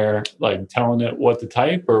somewhere like telling it what to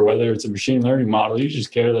type, or whether it's a machine learning model. You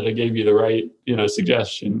just care that it gave you the right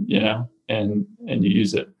suggestion, and you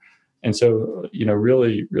use it. And so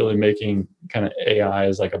really making kind of AI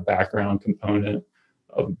as like a background component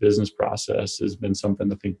of a business process has been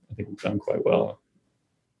something I think we've done quite well.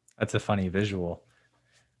 That's a funny visual.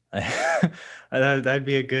 That'd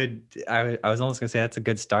be a good. I was almost gonna say that's a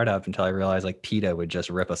good startup until I realized like PETA would just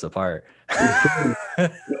rip us apart. I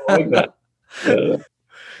like that.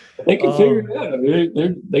 They can figure it out. I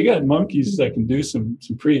mean, they got monkeys that can do some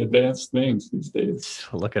pretty advanced things these days.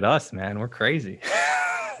 Look at us, man. We're crazy.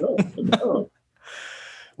 No.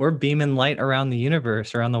 We're beaming light around the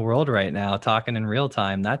universe, around the world right now, talking in real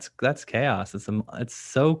time. That's chaos. It's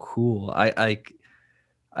so cool.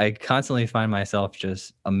 I constantly find myself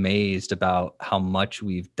just amazed about how much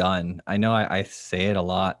we've done. I know I say it a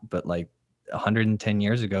lot, but like 110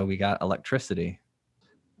 years ago, we got electricity.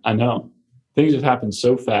 I know. Things have happened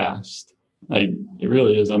so fast. Like, it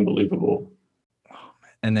really is unbelievable.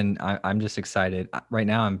 And then I'm just excited. Right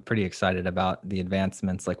now, I'm pretty excited about the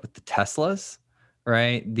advancements like with the Teslas,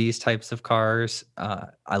 right? These types of cars.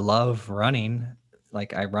 I love running.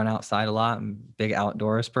 Like I run outside a lot. I'm a big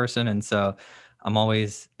outdoors person. And so I'm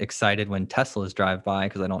always excited when Teslas drive by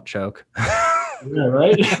because I don't choke. Yeah,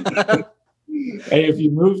 right? Hey, if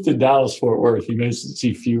you move to Dallas Fort Worth, you may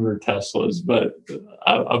see fewer Teslas, but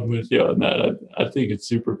I'm with you on that. I think it's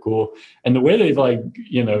super cool. And the way they've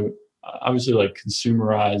obviously like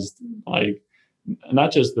consumerized, like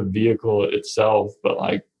not just the vehicle itself, but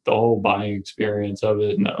like the whole buying experience of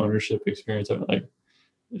it and the ownership experience of it. Like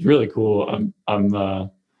it's really cool.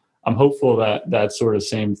 I'm hopeful that that sort of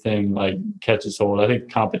same thing like catches hold. I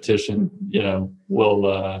think competition,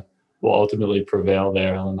 will ultimately prevail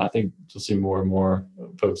there, and I think you'll see more and more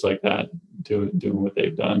folks like that doing what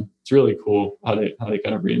they've done. It's really cool how they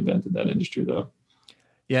kind of reinvented that industry, though.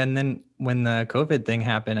 Yeah, and then when the COVID thing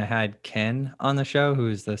happened, I had Ken on the show,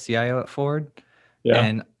 who's the CIO at Ford. Yeah.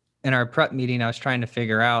 And in our prep meeting, I was trying to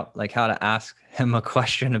figure out like how to ask him a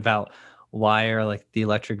question about why are like the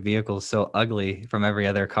electric vehicles so ugly from every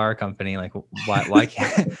other car company? Like why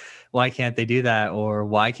can't why can't they do that? Or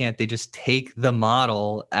why can't they just take the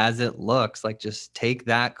model as it looks? Like just take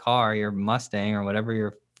that car, your Mustang or whatever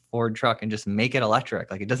your Ford truck, and just make it electric.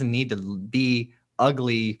 Like it doesn't need to be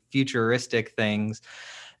ugly futuristic things.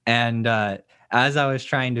 And as I was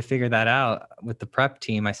trying to figure that out with the prep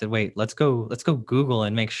team, I said, wait, let's go Google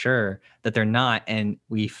and make sure that they're not. And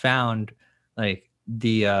we found like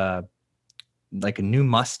like a new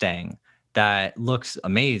Mustang that looks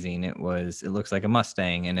amazing. It looks like a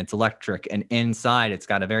Mustang and it's electric, and inside it's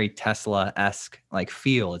got a very Tesla-esque like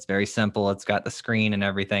feel. It's very simple. It's got the screen and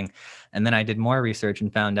everything. And then I did more research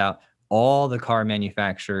and found out all the car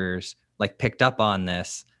manufacturers like picked up on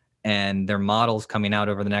this, and their models coming out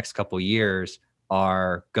over the next couple of years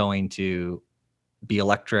are going to be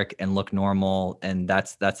electric and look normal, and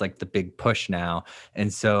that's like the big push now.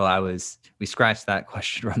 And so we scratched that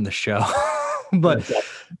question from the show. But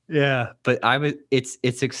yeah, but it's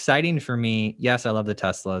exciting for me. Yes, I love the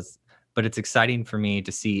Teslas, but it's exciting for me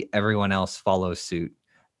to see everyone else follow suit,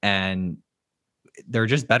 and they're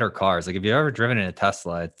just better cars. Like if you've ever driven in a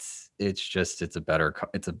Tesla, it's a better car.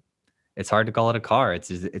 It's hard to call it a car. It's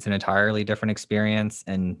an entirely different experience,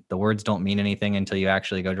 and the words don't mean anything until you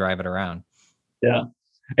actually go drive it around. Yeah.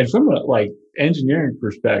 And from a like engineering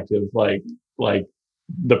perspective, like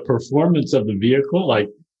the performance of the vehicle, like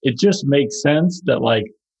it just makes sense that like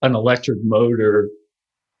an electric motor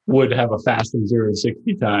would have a faster 0 to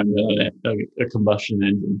 60 time than a combustion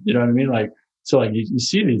engine. You know what I mean? Like, so like you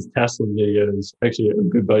see these Tesla videos. Actually, I'm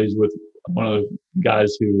good buddies with one of the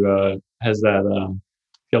guys who has that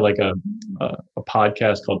feel like a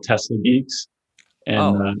podcast called Tesla Geeks,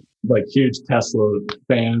 and like huge Tesla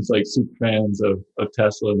fans, like super fans of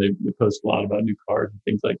Tesla. They post a lot about new cars and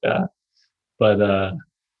things like that.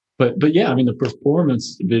 But yeah, I mean the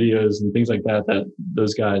performance videos and things like that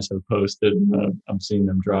those guys have posted, I'm seeing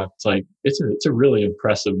them drop. It's like it's a really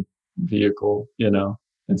impressive vehicle,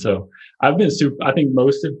 And so I've been I think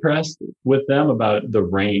most impressed with them about the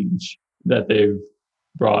range that they've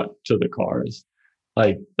brought to the cars.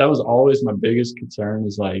 Like that was always my biggest concern,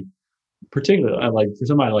 is like particularly like for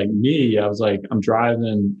somebody like me, I was like, I'm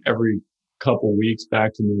driving every couple weeks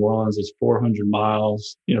back to New Orleans. It's 400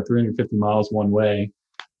 miles, 350 miles one way.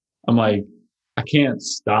 I'm like, I can't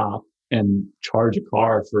stop and charge a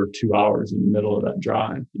car for 2 hours in the middle of that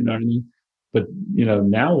drive. You know what I mean? But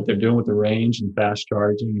now what they're doing with the range and fast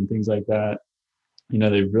charging and things like that,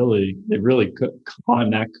 they really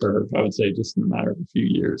caught that curve, I would say, just in a matter of a few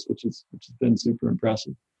years, which has been super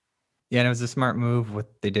impressive. Yeah, and it was a smart move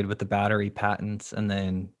what they did with the battery patents and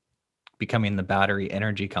then becoming the battery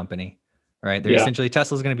energy company, right? They're Yeah, essentially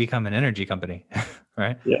Tesla's going to become an energy company,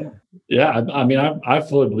 right? yeah, yeah. I mean, I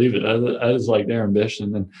fully believe it. That is like their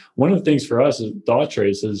ambition. And one of the things for us as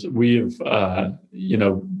ThoughtTrace is we've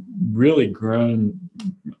really grown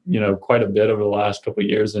quite a bit over the last couple of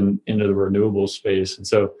years into the renewable space, and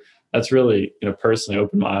so that's really personally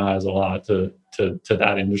opened my eyes a lot to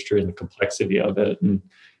that industry and the complexity of it, and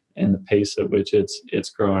the pace at which it's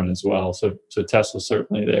growing as well. So Tesla's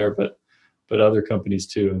certainly there, but other companies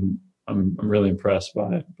too. And I'm really impressed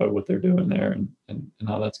by what they're doing there, and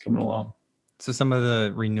how that's coming along. So some of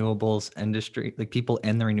the renewables industry, like people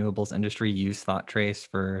in the renewables industry, use ThoughtTrace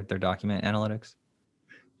for their document analytics.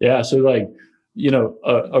 Yeah. So like,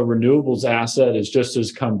 a renewables asset is just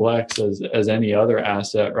as complex as any other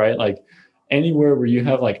asset, right? Like anywhere where you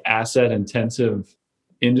have like asset intensive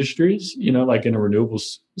industries, like in a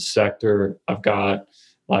renewables sector, I've got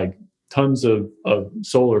like tons of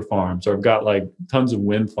solar farms, or I've got like tons of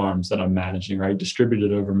wind farms that I'm managing, right?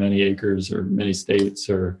 Distributed over many acres or many states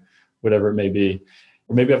or whatever it may be.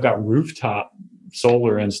 Or maybe I've got rooftop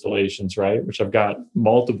solar installations, right? Which I've got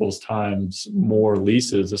multiples times more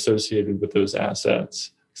leases associated with those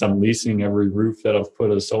assets because I'm leasing every roof that I've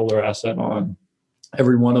put a solar asset on.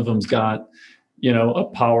 Every one of them's got, a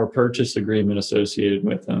power purchase agreement associated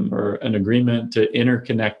with them, or an agreement to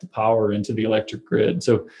interconnect the power into the electric grid.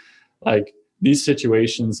 So like these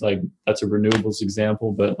situations, like that's a renewables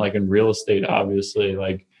example, but like in real estate, obviously,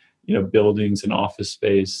 like, buildings and office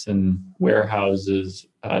space and warehouses,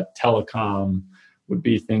 telecom, would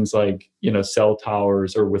be things like cell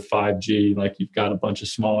towers, or with 5G, like you've got a bunch of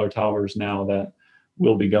smaller towers now that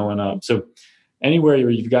will be going up. So anywhere where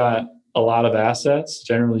you've got a lot of assets,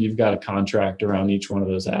 generally you've got a contract around each one of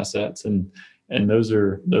those assets, and those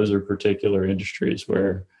are particular industries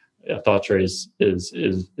where ThoughtTrace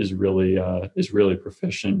is really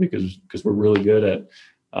proficient, because we're really good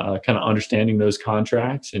at kind of understanding those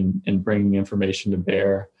contracts and bringing information to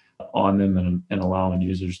bear on them, and allowing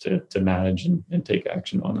users to manage and take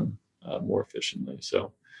action on them more efficiently.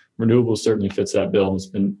 So renewables certainly fits that bill. It's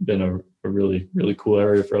been a really, really cool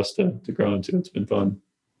area for us to grow into. It's been fun.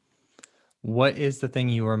 What is the thing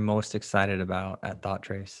you are most excited about at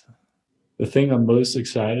ThoughtTrace? The thing I'm most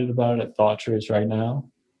excited about at ThoughtTrace right now,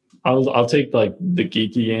 I'll take like the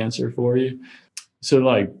geeky answer for you. So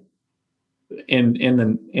like in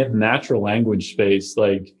the natural language space,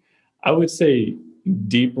 like I would say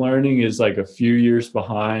deep learning is like a few years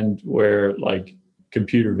behind where like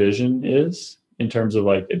computer vision is in terms of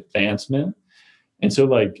like advancement. And so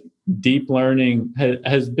like deep learning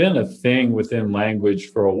has been a thing within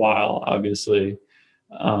language for a while, obviously.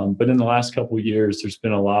 But in the last couple of years, there's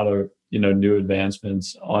been a lot of new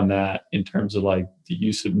advancements on that in terms of like the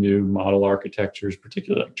use of new model architectures,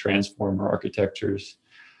 particularly like transformer architectures.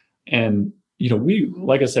 And we,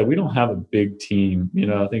 like I said, we don't have a big team.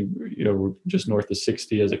 I think we're just north of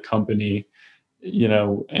 60 as a company.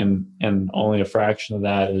 And only a fraction of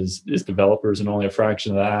that is developers, and only a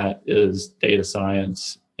fraction of that is data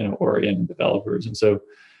science oriented developers. And so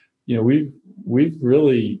we've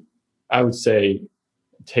really, I would say,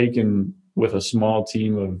 taken with a small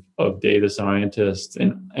team of data scientists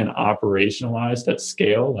and operationalized at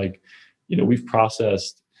scale. Like we've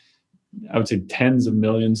processed, I would say, tens of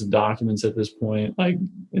millions of documents at this point, like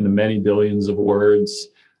in the many billions of words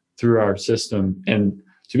through our system. And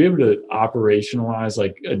to be able to operationalize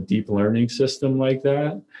like a deep learning system like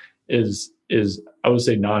that is I would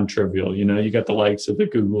say non-trivial. You got the likes of the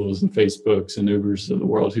Googles and Facebooks and Ubers of the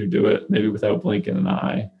world who do it maybe without blinking an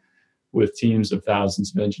eye, with teams of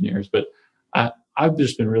thousands of engineers. But I've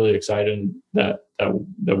just been really excited that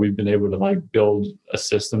we've been able to like build a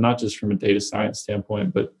system, not just from a data science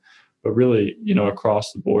standpoint, but really,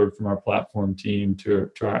 across the board, from our platform team to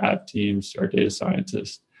our app teams, to our data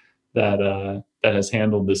scientists, that has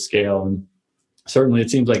handled the scale. And certainly it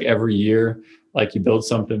seems like every year, like you build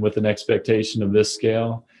something with an expectation of this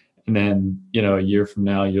scale, and then a year from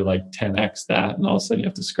now you're like 10x that, and all of a sudden you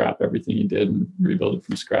have to scrap everything you did and rebuild it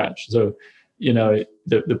from scratch. So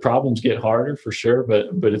the problems get harder for sure,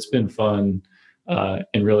 but it's been fun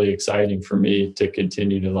and really exciting for me to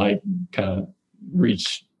continue to like kind of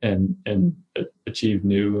reach and achieve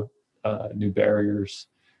new barriers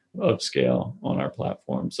of scale on our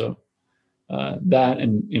platform. So that,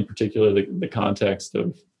 and in particular the context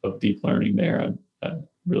of deep learning there, I'm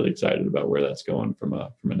really excited about where that's going from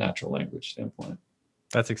a natural language standpoint.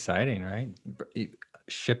 That's exciting, right?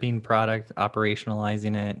 Shipping product,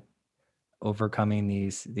 operationalizing it, overcoming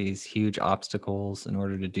these huge obstacles in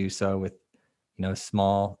order to do so with,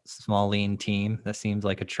 small lean team. That seems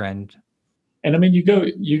like a trend. And I mean, you go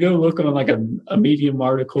look on like a Medium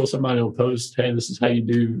article, somebody will post, hey, this is how you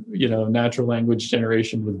do, natural language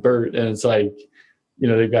generation with BERT. And it's like,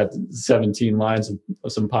 they've got 17 lines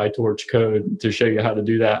of some PyTorch code to show you how to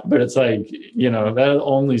do that. But it's like, that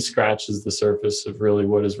only scratches the surface of really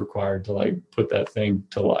what is required to like put that thing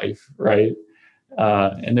to life, right?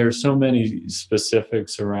 And there's so many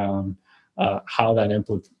specifics around how that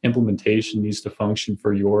implementation needs to function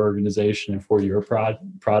for your organization and for your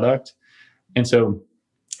product. And so,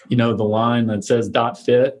 the line that says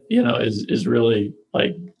 .fit, is really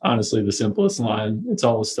like honestly the simplest line. It's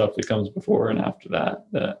all the stuff that comes before and after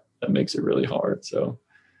that makes it really hard. So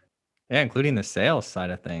Yeah, including the sales side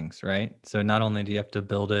of things, right? So not only do you have to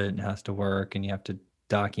build it, it has to work, and you have to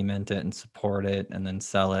document it and support it and then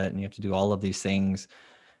sell it, and you have to do all of these things.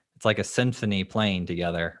 It's like a symphony playing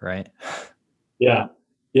together, right? yeah,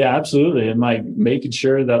 yeah, absolutely. And like making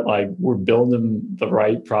sure that like we're building the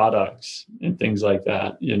right products and things like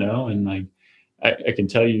that, and like I can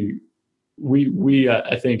tell you, we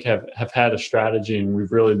I think have had a strategy, and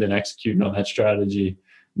we've really been executing on that strategy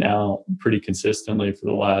now pretty consistently for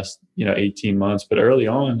the last 18 months. But early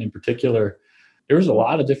on, in particular, there was a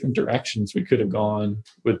lot of different directions we could have gone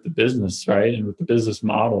with the business, right, and with the business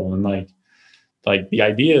model. And like the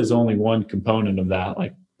idea is only one component of that.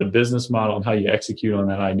 Like the business model and how you execute on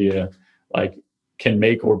that idea, like can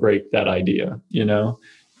make or break that idea,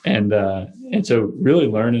 and so really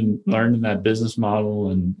learning that business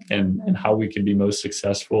model and how we can be most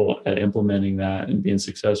successful at implementing that and being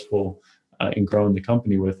successful in growing the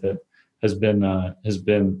company with it has been a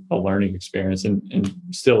learning experience, and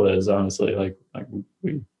still is, honestly. Like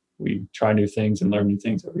we try new things and learn new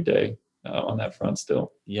things every day on that front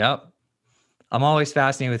still. Yep. I'm always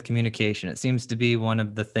fascinated with communication. It seems to be one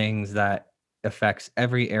of the things that affects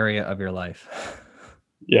every area of your life.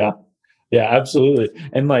 Yeah. Yeah, absolutely.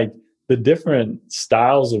 And like the different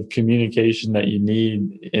styles of communication that you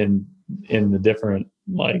need in the different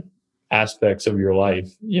like aspects of your life,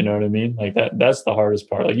 you know what I mean? Like that's the hardest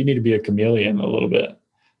part. Like you need to be a chameleon a little bit.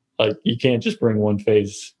 Like you can't just bring one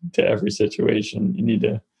face to every situation. You need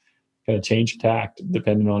to kind of change tact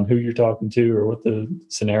depending on who you're talking to or what the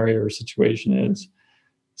scenario or situation is.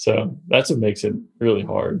 So that's what makes it really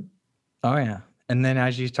hard. Oh yeah. And then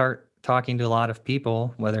as you start talking to a lot of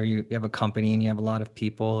people, whether you have a company and you have a lot of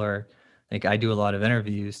people, or like I do a lot of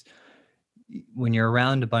interviews, when you're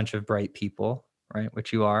around a bunch of bright people, right?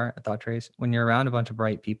 Which you are at ThoughtTrace, when you're around a bunch of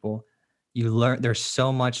bright people, you learn there's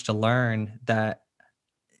so much to learn that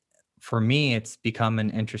for me it's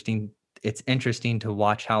interesting to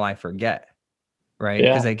watch how I forget, right?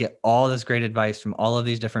 Yeah. Because I get all this great advice from all of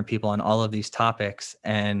these different people on all of these topics.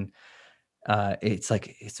 And it's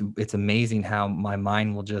like it's amazing how my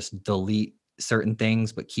mind will just delete certain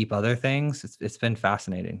things but keep other things. It's been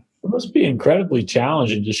fascinating. It must be incredibly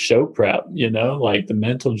challenging, just show prep, like the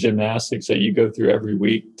mental gymnastics that you go through every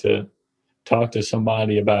week to talk to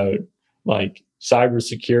somebody about like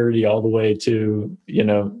cybersecurity all the way to,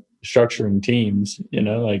 structuring teams,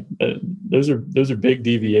 like those are big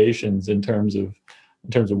deviations in terms of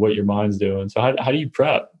what your mind's doing. So how do you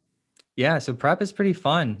prep? Yeah, so prep is pretty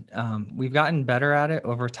fun. We've gotten better at it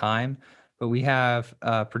over time, but we have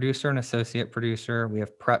a producer and associate producer. We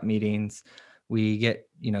have prep meetings. We get,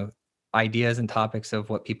 ideas and topics of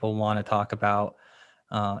what people want to talk about.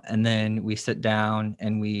 And then we sit down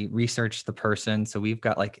and we research the person. So we've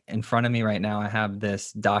got like in front of me right now, I have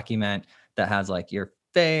this document that has like your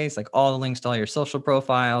face, like all the links to all your social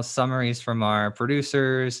profiles, summaries from our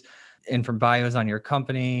producers, and from bios on your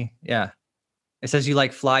company. Yeah. It says you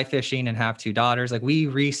like fly fishing and have two daughters. Like we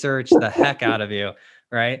research the heck out of you,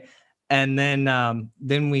 right? And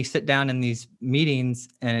then we sit down in these meetings,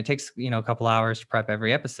 and it takes a couple hours to prep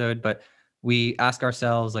every episode. But we ask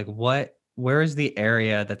ourselves like, where is the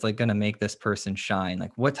area that's like going to make this person shine?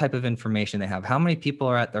 Like what type of information they have? How many people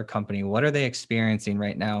are at their company? What are they experiencing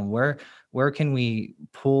right now? And where can we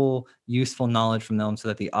pull useful knowledge from them so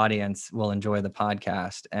that the audience will enjoy the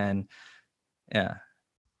podcast? And yeah.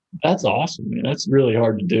 That's awesome, man. That's really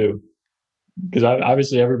hard to do because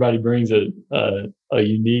obviously everybody brings a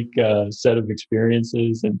unique set of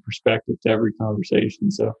experiences and perspective to every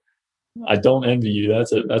conversation. So I don't envy you.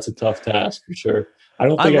 That's a tough task for sure. I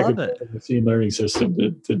don't I think I love could it. build a machine learning system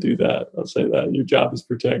to do that. I'll say that your job is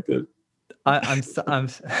protected. I'm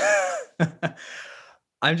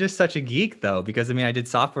I'm just such a geek though, because I mean, I did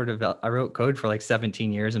software develop. I wrote code for like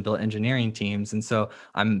 17 years and built engineering teams. And so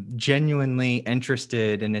I'm genuinely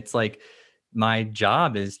interested. And it's like, my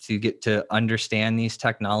job is to get to understand these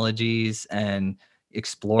technologies and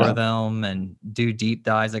explore them and do deep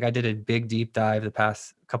dives. Like I did a big deep dive the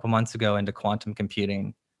past couple months ago into quantum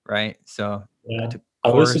computing, right? So I Yeah. took I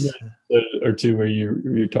a listened to course. an episode or two where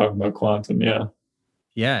you're talking about quantum. Yeah.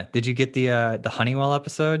 Yeah. Did you get the Honeywell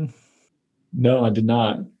episode? No, I did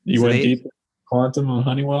not. You So went they deep into quantum on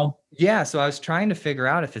Honeywell? Yeah, so I was trying to figure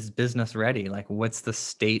out if it's business ready, like what's the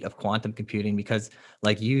state of quantum computing? Because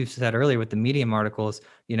like you said earlier with the Medium articles,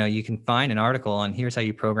 you can find an article on here's how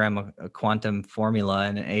you program a quantum formula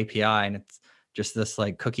and an API, and it's just this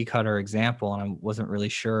like cookie cutter example. And I wasn't really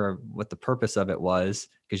sure what the purpose of it was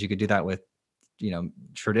because you could do that with,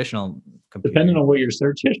 traditional Depending computing. on what your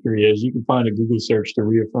search history is, you can find a Google search to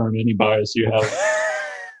reaffirm any bias you have.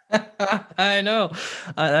 I know.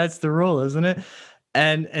 That's the rule, isn't it?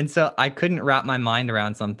 And so I couldn't wrap my mind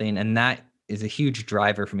around something, and that is a huge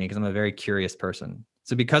driver for me because I'm a very curious person.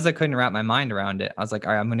 So because I couldn't wrap my mind around it, I was like,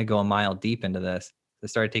 all right, I'm going to go a mile deep into this. I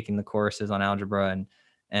started taking the courses on algebra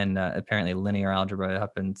and apparently linear algebra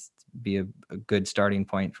happens to be a good starting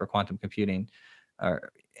point for quantum computing. Uh,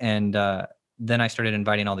 and then I started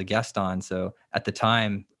inviting all the guests on. So at the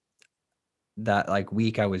time, that like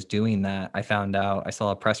week I was doing that, I found out I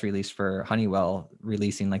saw a press release for Honeywell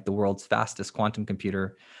releasing like the world's fastest quantum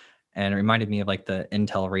computer. And it reminded me of like the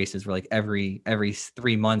Intel races where like every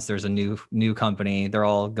 3 months there's a new company. They're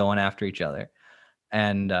all going after each other.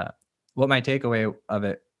 And what my takeaway of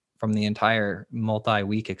it from the entire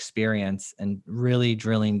multi-week experience and really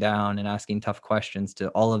drilling down and asking tough questions to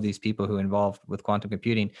all of these people who are involved with quantum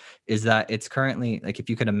computing is that it's currently like if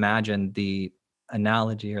you could imagine the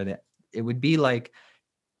analogy or the it would be like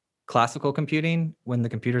classical computing when the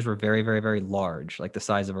computers were very, very, very large, like the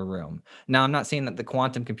size of a room. Now, I'm not saying that the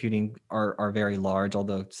quantum computing are very large,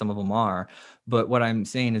 although some of them are. But what I'm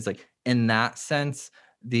saying is like in that sense,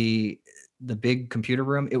 the big computer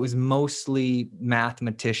room, it was mostly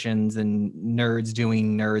mathematicians and nerds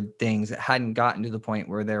doing nerd things. It hadn't gotten to the point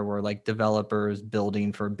where there were like developers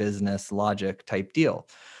building for business logic type deal.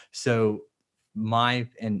 So my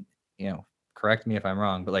and correct me if I'm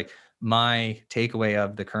wrong, but like my takeaway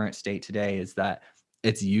of the current state today is that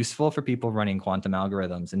it's useful for people running quantum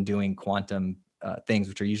algorithms and doing quantum things,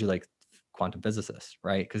 which are usually like quantum physicists,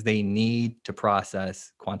 right? Because they need to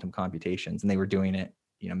process quantum computations, and they were doing it,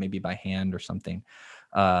 maybe by hand or something,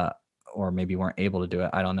 uh, or maybe weren't able to do it.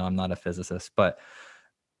 I don't know. I'm not a physicist, but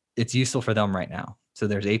it's useful for them right now. So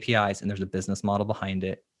there's APIs and there's a business model behind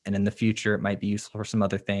it, and in the future, it might be useful for some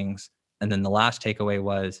other things. And then the last takeaway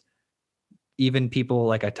was even people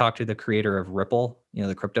like I talked to the creator of Ripple,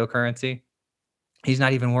 the cryptocurrency. He's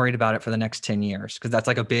not even worried about it for the next 10 years because that's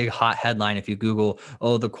like a big hot headline. If you Google,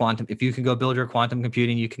 oh, the quantum, if you can go build your quantum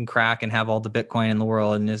computing, you can crack and have all the Bitcoin in the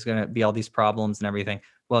world and there's going to be all these problems and everything.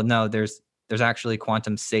 Well, no, there's actually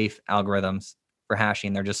quantum safe algorithms for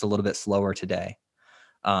hashing. They're just a little bit slower today.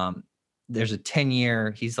 Um, there's a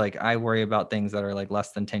 10-year, he's like, I worry about things that are like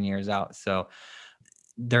less than 10 years out. So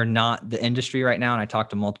they're not the industry right now. And I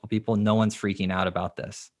talked to multiple people. No one's freaking out about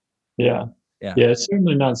this. Yeah. Yeah. Yeah, it's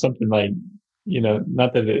certainly not something like,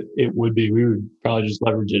 not that it would be. We would probably just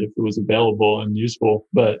leverage it if it was available and useful.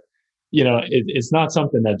 But, it's not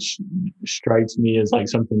something that strikes me as like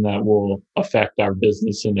something that will affect our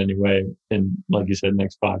business in any way. In, like you said,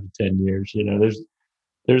 next 5 to 10 years,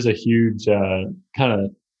 there's a huge kind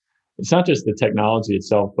of, it's not just the technology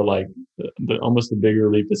itself, but like almost the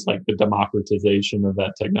bigger leap is like the democratization of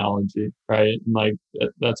that technology, right? And like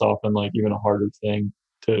that's often like even a harder thing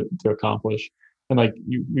to accomplish. And like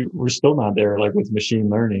we're still not there, like with machine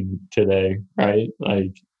learning today, right?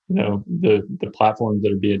 Like the platforms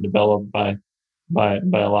that are being developed by a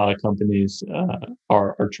lot of companies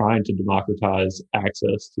are trying to democratize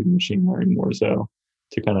access to machine learning more so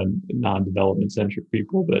to kind of non-development centric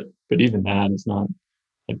people, but even that is not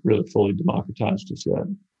like really fully democratized just yet.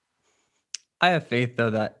 I have faith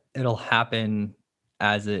though that it'll happen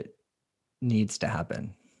as it needs to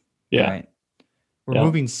happen. Yeah, Right. We're yeah,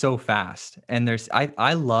 moving so fast. And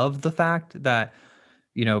I love the fact that,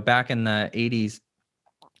 back in the 80s,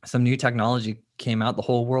 some new technology came out, the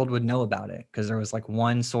whole world would know about it because there was like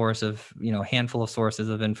one source of, handful of sources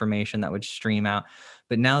of information that would stream out.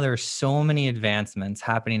 But now there are so many advancements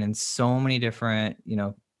happening in so many different,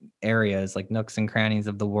 areas like nooks and crannies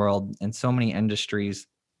of the world and so many industries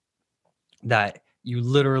that you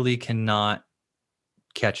literally cannot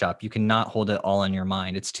catch up. You cannot hold it all in your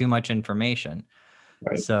mind. It's too much information.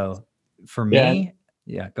 right. So for Yeah, me,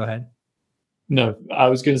 yeah, go ahead. No, I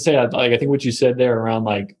was going to say, I think what you said there around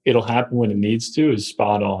like it'll happen when it needs to is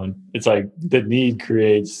spot on. It's like the need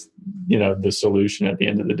creates, the solution at the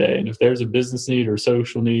end of the day. And if there's a business need or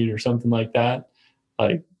social need or something like that,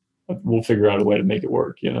 like we'll figure out a way to make it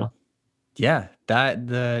work. Yeah,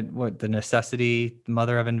 the necessity,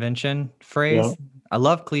 mother of invention Yeah. phrase. I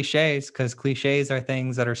love cliches because cliches are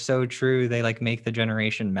things that are so true. They like make the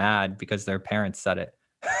generation mad because their parents said it.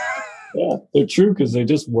 Yeah. They're true because they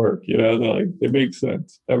just work. They make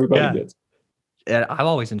sense. Everybody Yeah. gets And I've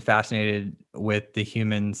always been fascinated with the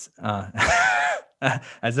humans,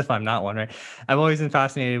 as if I'm not one, right? I've always been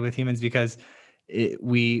fascinated with humans because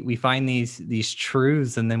we find these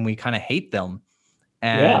truths and then we kind of hate them,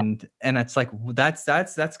 Yeah. and it's like that's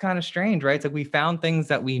kind of strange, right? It's like we found things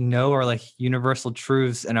that we know are like universal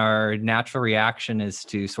truths, and our natural reaction is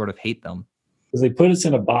to sort of hate them. Because they put us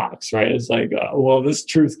in a box, right? It's like, well, this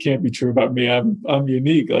truth can't be true about me. I'm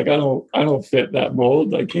unique. Like I don't fit that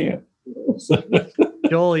mold. I can't.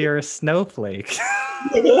 Joel, you're a snowflake.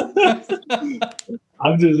 Yeah,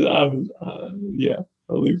 I'll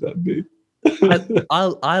leave that be.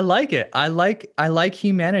 I like it. I like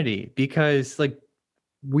humanity because like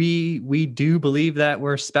we do believe that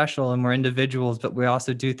we're special and we're individuals, but we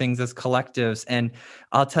also do things as collectives. And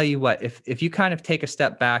I'll tell you what, if you kind of take a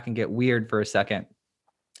step back and get weird for a second,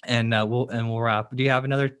 and we'll wrap. Do you have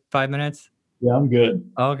another 5 minutes? Yeah, I'm good.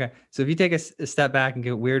 Oh, okay. So if you take a step back and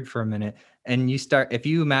get weird for a minute, and if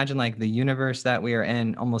you imagine like the universe that we are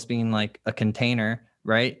in almost being like a container,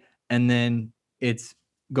 right? And then it's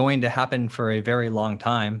going to happen for a very long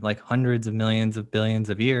time, like hundreds of millions of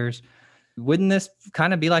billions of years. Wouldn't this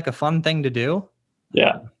kind of be like a fun thing to do?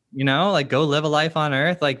 Yeah. Like go live a life on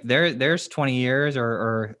Earth. Like there's 20 years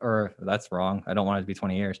or that's wrong. I don't want it to be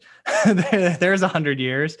 20 years. There's 100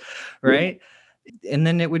 years, right? And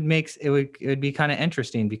then it would be kind of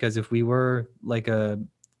interesting because if we were like a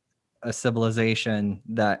civilization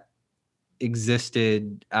that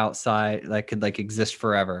existed outside, that could like exist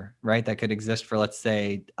forever, right? That could exist for, let's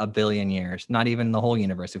say, 1 billion years, not even the whole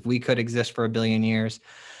universe. If we could exist for 1 billion years,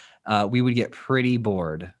 we would get pretty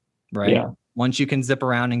bored, right? Yeah. Once you can zip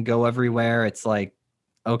around and go everywhere, it's like,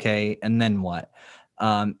 okay, and then what?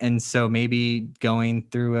 And so maybe going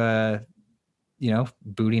through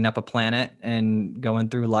booting up a planet and going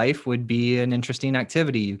through life would be an interesting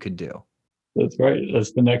activity you could do. That's right.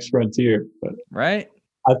 That's the next frontier. But Right?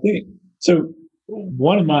 I think so.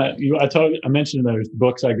 One of I mentioned those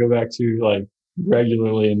books I go back to like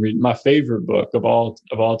regularly and read. My favorite book of all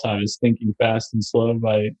time is Thinking Fast and Slow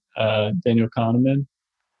by Daniel Kahneman.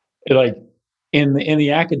 Like in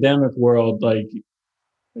the academic world, like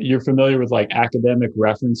you're familiar with like academic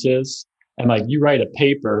references, and like you write a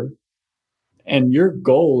paper, and your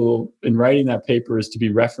goal in writing that paper is to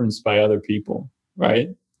be referenced by other people, right?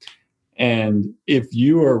 And if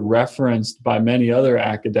you are referenced by many other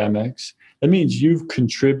academics, that means you've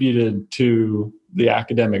contributed to the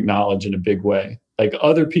academic knowledge in a big way. Like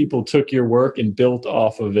other people took your work and built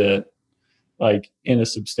off of it, like in a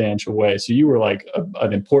substantial way. So you were like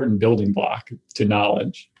an important building block to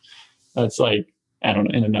knowledge. That's like, I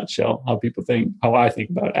don't know, in a nutshell, how I think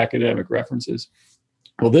about academic references.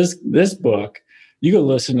 Well, this book, you go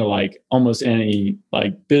listen to like almost any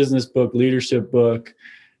like business book, leadership book,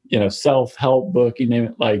 self-help book, you name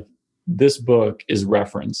it, like this book is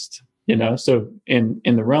referenced, so in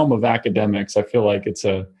the realm of academics, I feel like it's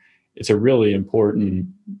a really important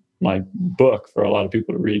like book for a lot of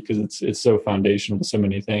people to read because it's so foundational to so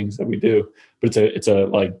many things that we do. But it's a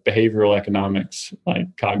like behavioral economics, like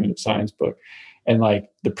cognitive science book. And like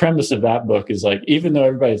the premise of that book is like, even though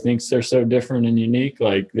everybody thinks they're so different and unique,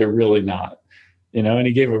 like they're really not, and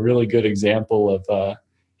he gave a really good example of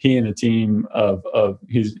he and a team of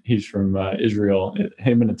he's from Israel.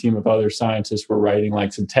 Him and a team of other scientists were writing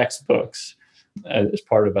like some textbooks as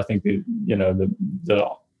part of, I think, the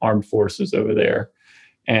armed forces over there.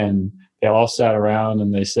 And they all sat around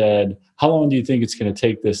and they said, how long do you think it's going to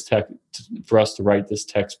take for us to write this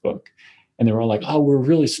textbook? And they were all like, oh, we're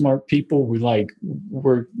really smart people.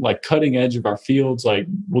 We're like cutting edge of our fields. Like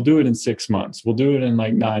we'll do it in 6 months. We'll do it in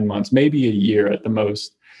like 9 months, maybe a year at the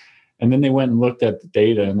most. And then they went and looked at the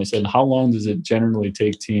data and they said, how long does it generally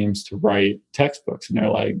take teams to write textbooks? And they're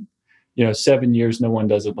like, 7 years, no one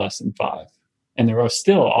does it less than 5. And they were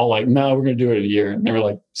still all like, no, we're going to do it in a year. And they were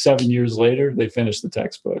like, 7 years later, they finished the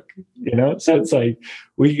textbook, So it's like,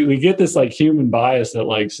 we get this like human bias that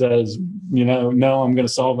like says, no, I'm going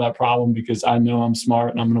to solve that problem because I know I'm smart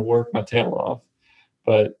and I'm going to work my tail off.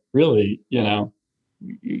 But really,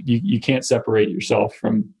 you can't separate yourself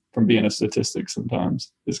from being a statistic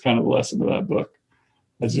sometimes. It's kind of the lesson of that book,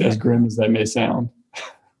 as grim as that may sound.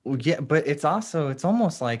 Well, yeah, but it's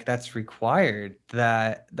almost like that's required,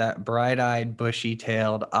 that bright-eyed,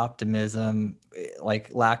 bushy-tailed optimism, like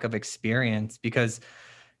lack of experience, because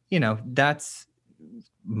that's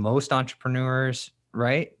most entrepreneurs,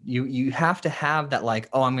 right? You have to have that, like,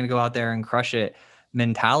 oh, I'm going to go out there and crush it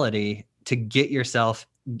mentality to get yourself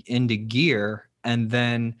into gear. And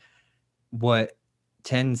then what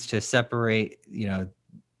tends to separate,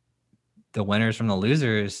 the winners from the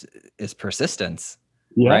losers is persistence,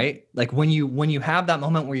 Yeah. right? Like when you have that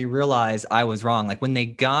moment where you realize I was wrong, like when they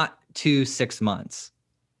got to 6 months,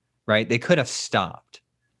 right? They could have stopped,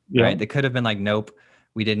 Yeah. right? They could have been like, nope,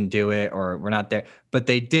 we didn't do it, or we're not there, but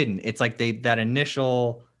they didn't. It's like that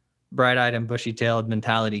initial bright-eyed and bushy-tailed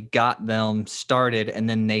mentality got them started, and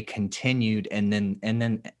then they continued, and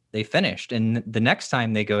then they finished. And the next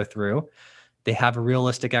time they go through, they have a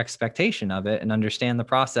realistic expectation of it and understand the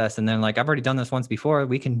process. And then like, I've already done this once before.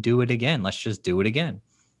 We can do it again. Let's just do it again.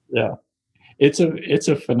 Yeah. It's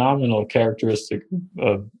a phenomenal characteristic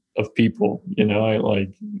of people, I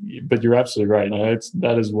like, but you're absolutely right.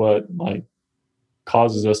 That is what like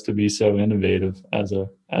causes us to be so innovative as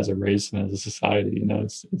a race and as a society.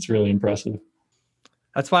 It's really impressive.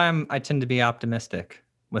 That's why I tend to be optimistic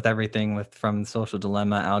with everything, with from social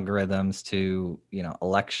dilemma algorithms to,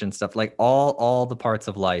 election stuff, like all the parts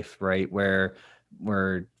of life, right? Where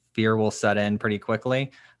fear will set in pretty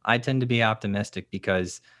quickly. I tend to be optimistic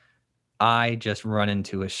because I just run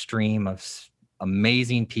into a stream of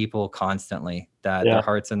amazing people constantly, that their Yeah.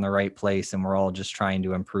 heart's in the right place, and we're all just trying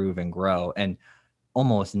to improve and grow. And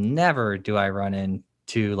almost never do I run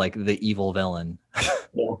into like the evil villain,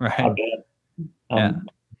 Yeah. I right? bet. Yeah.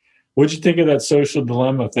 What'd you think of that social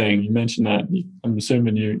dilemma thing? You mentioned that. I'm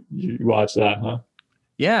assuming you watched that, huh?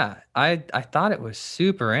 Yeah, I thought it was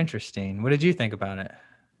super interesting. What did you think about it?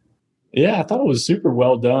 Yeah, I thought it was super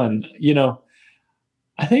well done.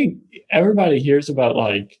 I think everybody hears about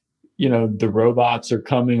like, the robots are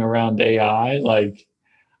coming around AI. Like,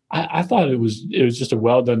 I thought it was just a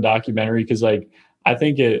well done documentary because like I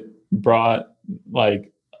think it brought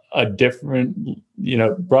like a different,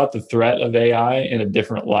 brought the threat of AI in a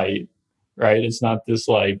different light, right? It's not this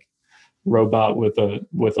like robot with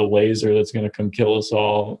a laser that's going to come kill us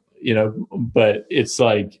all, but it's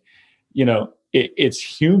like,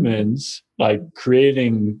 it's humans like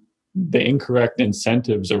creating the incorrect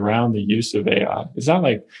incentives around the use of AI. It's not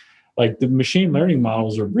like the machine learning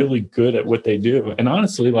models are really good at what they do. And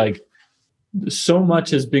honestly, like so much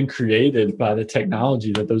has been created by the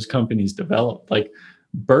technology that those companies develop. Like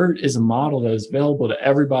BERT is a model that is available to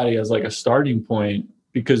everybody as like a starting point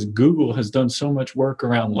because Google has done so much work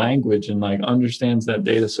around language and like understands that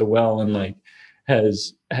data so well and like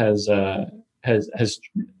has has uh,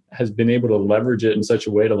 has been able to leverage it in such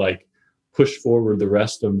a way to like push forward the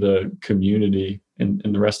rest of the community and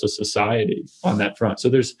the rest of society on that front. So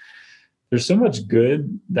there's so much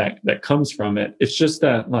good that comes from it. It's just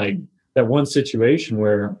that like that one situation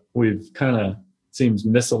where we've kind of seems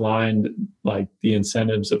misaligned like the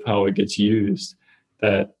incentives of how it gets used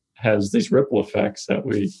that has these ripple effects that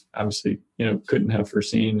we obviously couldn't have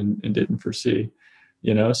foreseen and didn't foresee.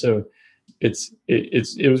 So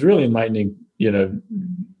it was really enlightening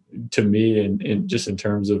to me and just in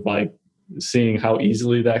terms of like seeing how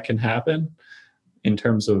easily that can happen in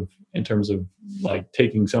terms of like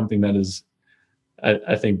taking something that is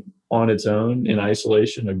I think on its own in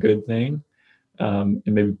isolation a good thing, and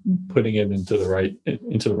maybe putting it into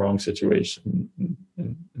the wrong situation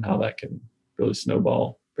and how that can really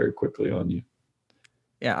snowball very quickly on you.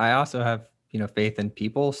 Yeah, I also have, faith in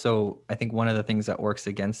people. So I think one of the things that works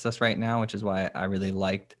against us right now, which is why I really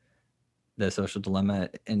liked the social dilemma,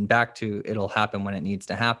 and back to it'll happen when it needs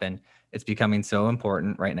to happen. It's becoming so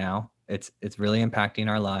important right now. It's really impacting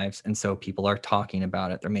our lives. And so people are talking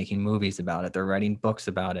about it. They're making movies about it. They're writing books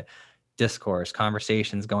about it. Discourse,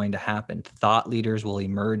 conversations going to happen. Thought leaders will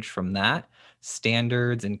emerge from that.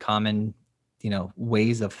 Standards and common,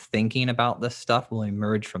 ways of thinking about this stuff will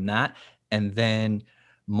emerge from that. And then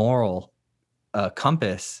moral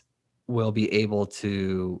compass will be able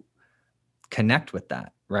to connect with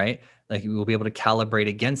that, right? Like you will be able to calibrate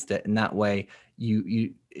against it, and that way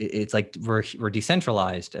it's like we're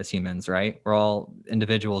decentralized as humans, right? We're all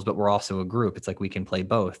individuals, but we're also a group. It's like we can play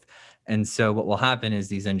both. And so what will happen is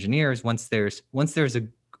these engineers, once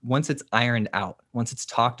it's ironed out, once it's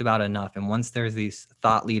talked about enough, and once there's these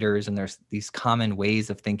thought leaders and there's these common ways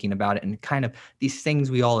of thinking about it and kind of these things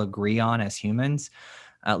we all agree on as humans,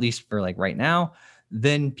 at least for like right now,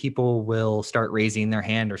 then people will start raising their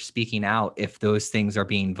hand or speaking out if those things are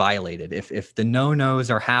being violated. If the no-nos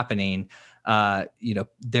are happening,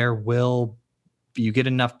 there will you get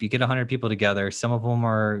 100 people together. Some of them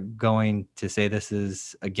are going to say this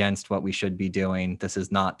is against what we should be doing. This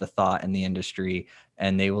is not the thought in the industry,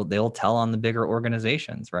 and they'll tell on the bigger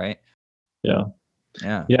organizations, right? Yeah.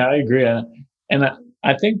 Yeah. Yeah, I agree. And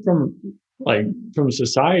I think from a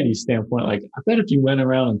society standpoint, like I bet if you went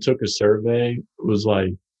around and took a survey, it was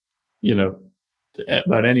like, you know,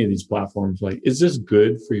 about any of these platforms, like, is this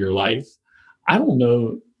good for your life? I don't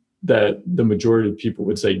know that the majority of people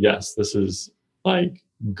would say, yes, this is like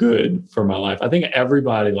good for my life. I think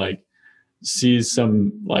everybody like sees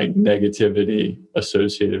some like negativity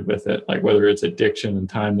associated with it, like whether it's addiction and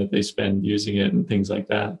time that they spend using it and things like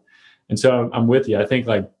that. And so I'm with you. I think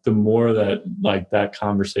like the more that like that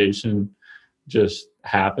conversation just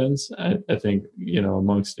happens, I think,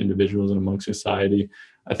 amongst individuals and amongst society,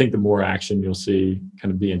 I think the more action you'll see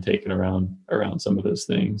kind of being taken around some of those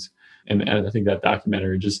things. And I think that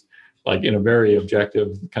documentary just like in a very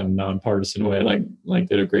objective, kind of nonpartisan way, like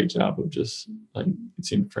did a great job of just like it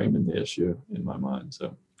seemed framing the issue in my mind.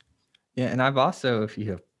 So Yeah, and I've also, if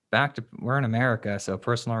you have back to, we're in America, so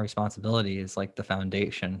personal responsibility is like the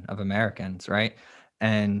foundation of Americans, right?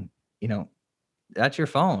 And you know, that's your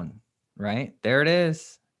phone, right? There it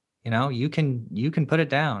is. You can put it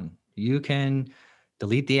down. You can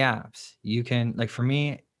delete the apps. You can, like, for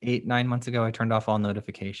me, 8, 9 months ago, I turned off all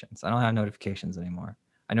notifications. I don't have notifications anymore.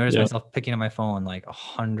 I noticed yeah, myself picking up my phone like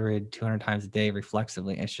 100, 200 times a day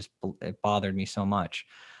reflexively. It bothered me so much.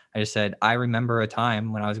 I just said, I remember a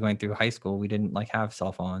time when I was going through high school, we didn't like have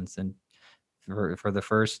cell phones. And for the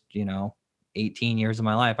first, 18 years of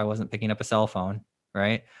my life, I wasn't picking up a cell phone.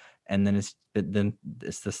 Right. And then it's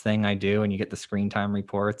this thing I do, and you get the screen time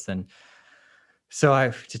reports. And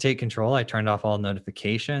so to take control, I turned off all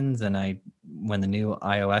notifications, and when the new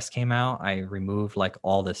iOS came out, I removed like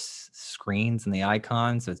all the screens and the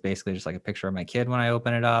icons. So it's basically just like a picture of my kid when I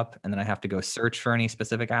open it up, and then I have to go search for any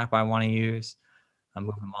specific app I want to use. I'm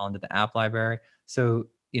moving them all into the app library. So,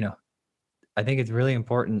 I think it's really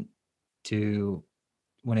important to,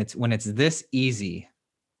 when it's this easy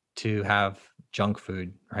to have junk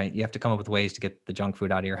food, right? You have to come up with ways to get the junk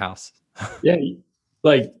food out of your house. yeah,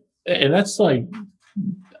 like, and that's like,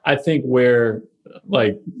 I think where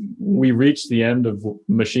like we reach the end of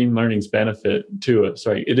machine learning's benefit to us,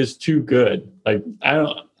 right? It is too good. Like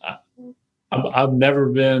I've never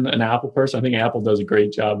been an Apple person. I think Apple does a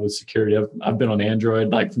great job with security. I've been on Android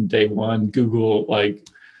like from day one. Google like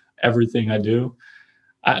everything I do.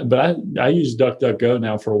 But I use DuckDuckGo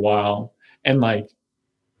now for a while, and like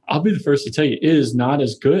I'll be the first to tell you, it is not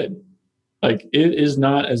as good. Like it is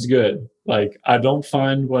not as good. Like I don't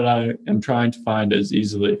find what I am trying to find as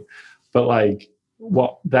easily, but like,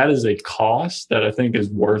 well, that is a cost that I think is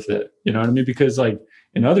worth it. You know what I mean? Because like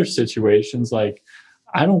in other situations, like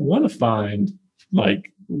I don't want to find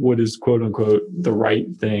like what is quote unquote the right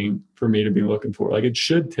thing for me to be looking for. Like it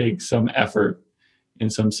should take some effort in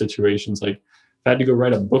some situations. Like if I had to go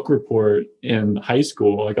write a book report in high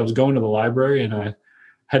school, like I was going to the library and I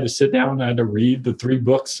had to sit down and I had to read the 3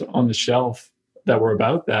 books on the shelf that were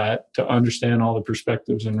about that to understand all the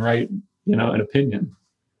perspectives and write, an opinion.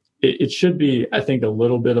 It should be, I think, a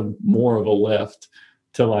little bit of more of a lift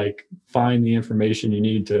to like find the information you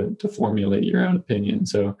need to formulate your own opinion.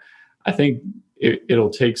 So I think it'll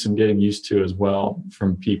take some getting used to as well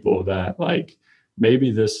from people that like maybe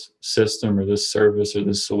this system or this service or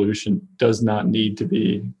this solution does not need to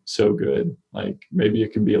be so good. Like maybe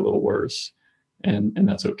it can be a little worse, and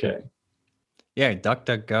that's okay. Yeah,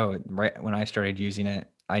 DuckDuckGo, right when I started using it,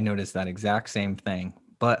 I noticed that exact same thing.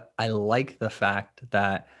 But I like the fact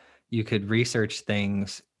that you could research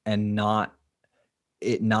things and not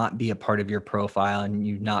be a part of your profile, and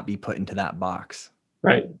you not be put into that box.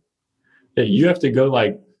 Right. Yeah, you have to go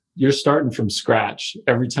like you're starting from scratch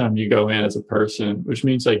every time you go in as a person, which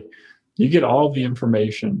means like you get all the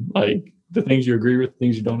information, like the things you agree with,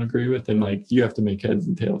 things you don't agree with, and like you have to make heads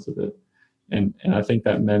and tails of it. And I think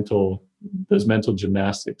that those mental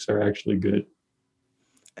gymnastics are actually good.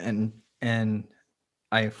 And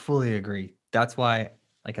I fully agree. That's why,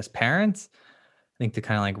 like, as parents, I think to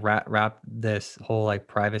kind of like wrap this whole like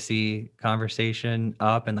privacy conversation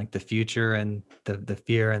up, and like the future and the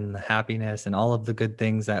fear and the happiness and all of the good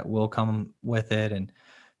things that will come with it, and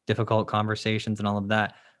difficult conversations and all of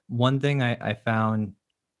that. One thing I found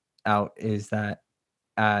out is that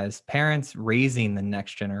as parents raising the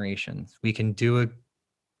next generations, we can do a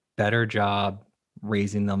better job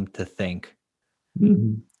raising them to think,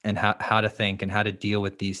 Mhm. and how to think and how to deal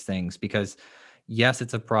with these things. Because yes,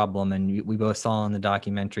 it's a problem, and we both saw in the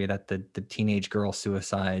documentary that the teenage girl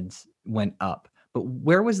suicides went up, but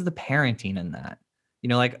where was the parenting in that?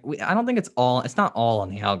 I don't think it's not all on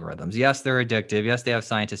the algorithms. Yes, they're addictive. Yes, they have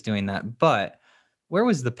scientists doing that, but where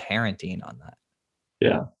was the parenting on that?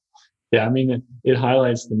 Yeah. Yeah. I mean, it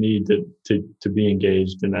highlights the need to be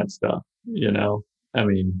engaged in that stuff, I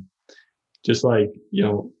mean, just like,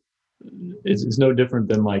 it's no different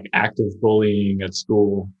than like active bullying at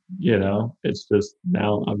school, it's just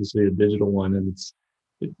now obviously a digital one, and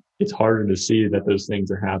it's harder to see that those things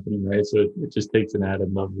are happening, right? So it just takes an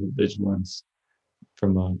added level of vigilance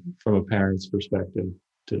from a parent's perspective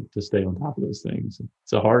to stay on top of those things.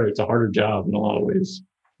 It's a harder job in a lot of ways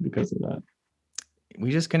because of that. We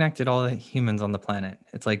just connected all the humans on the planet.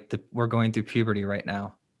 It's like we're going through puberty right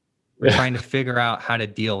now. We're Yeah. trying to figure out how to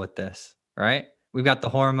deal with this, right? We've got the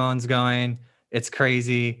hormones going. It's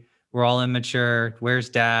crazy. We're all immature. Where's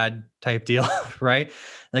dad type deal, right?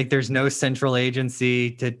 Like there's no central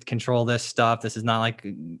agency to control this stuff. This is not like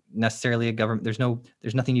necessarily a government.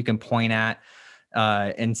 There's nothing you can point at.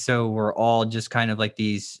 And so we're all just kind of like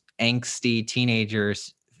these angsty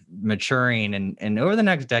teenagers maturing, and over the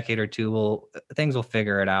next decade or two, things will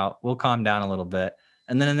figure it out. We'll calm down a little bit.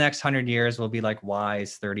 And then in the next 100 years, we'll be like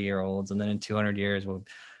wise 30-year-olds. And then in 200 years, we'll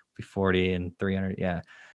be 40, and 300. Yeah.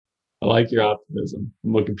 I like your optimism.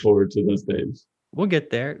 I'm looking forward to those days. We'll get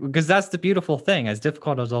there, because that's the beautiful thing. As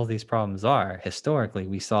difficult as all these problems are, historically,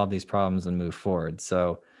 we solve these problems and move forward.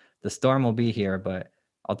 So the storm will be here, but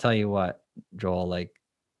I'll tell you what, Joel, like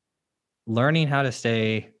learning how to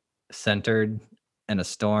stay centered in a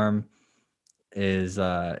storm is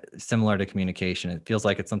similar to communication. It feels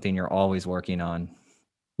like it's something you're always working on.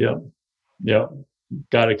 Yep.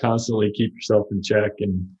 Got to constantly keep yourself in check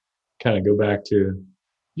and kind of go back to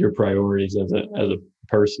your priorities as a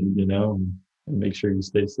person, and make sure you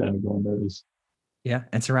stay centered on those. Yeah,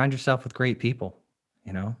 and surround yourself with great people.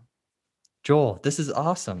 Joel, this is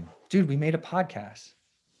awesome, dude. We made a podcast.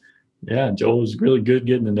 Yeah, Joel, it was really good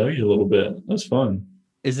getting to know you a little bit. That was fun.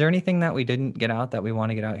 Is there anything that we didn't get out that we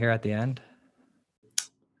want to get out here at the end?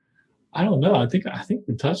 I don't know. I think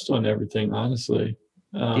we touched on everything, honestly.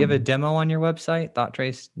 Do you have a demo on your website,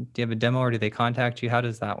 ThoughtTrace? Do you have a demo, or do they contact you? How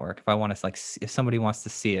does that work? If somebody wants to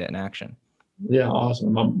see it in action. Yeah,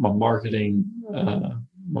 awesome. My marketing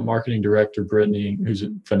director, Brittany, who's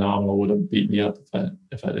phenomenal, would have beat me up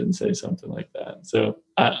if I didn't say something like that. So,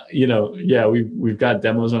 we've got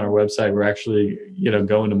demos on our website. We're actually,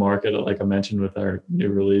 going to market, like I mentioned, with our new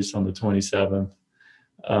release on the 27th.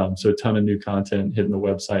 So a ton of new content hitting the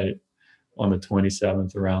website on the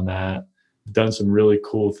 27th around that. Done some really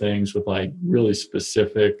cool things with like really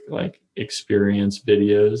specific like experience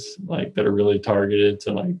videos, like that are really targeted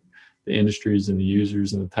to like the industries and the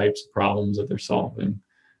users and the types of problems that they're solving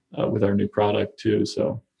with our new product too.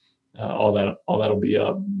 So all that'll be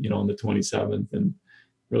up, on the 27th, and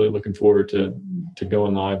really looking forward to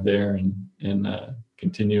going live there and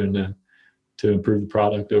continuing to improve the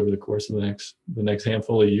product over the course of the next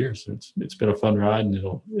handful of years. So it's been a fun ride, and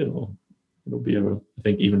it'll be I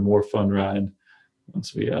think even more fun ride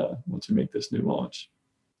once we make this new launch.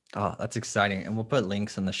 Oh, that's exciting. And we'll put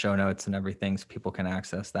links in the show notes and everything so people can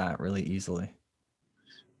access that really easily.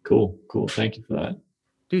 Cool. Thank you for that.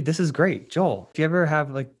 Dude, this is great. Joel, if you ever have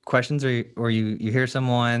like questions or you hear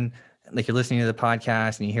someone, like you're listening to the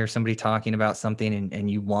podcast and you hear somebody talking about something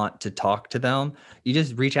and you want to talk to them, you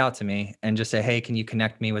just reach out to me and just say, hey, can you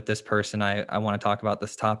connect me with this person? I want to talk about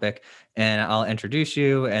this topic, and I'll introduce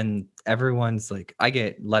you. And everyone's like, I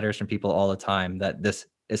get letters from people all the time that this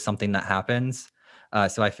is something that happens.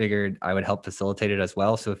 So I figured I would help facilitate it as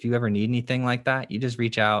well. So if you ever need anything like that, you just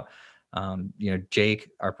reach out. Jake,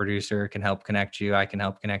 our producer, can help connect you. I can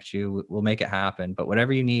help connect you. We'll make it happen. But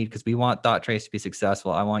whatever you need, because we want ThoughtTrace to be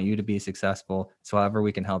successful. I want you to be successful. So however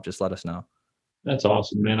we can help, just let us know. That's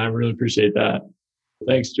awesome, man. I really appreciate that.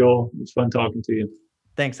 Thanks, Joel. It's fun talking to you.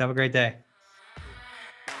 Thanks. Have a great day.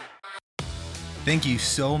 Thank you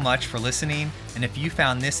so much for listening. And if you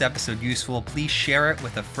found this episode useful, please share it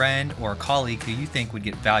with a friend or a colleague who you think would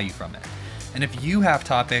get value from it. And if you have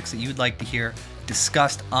topics that you would like to hear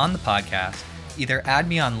discussed on the podcast, either add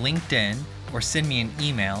me on LinkedIn or send me an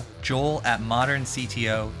email,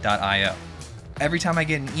 joel@moderncto.io. Every time I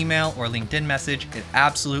get an email or LinkedIn message, it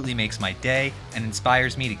absolutely makes my day and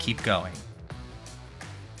inspires me to keep going.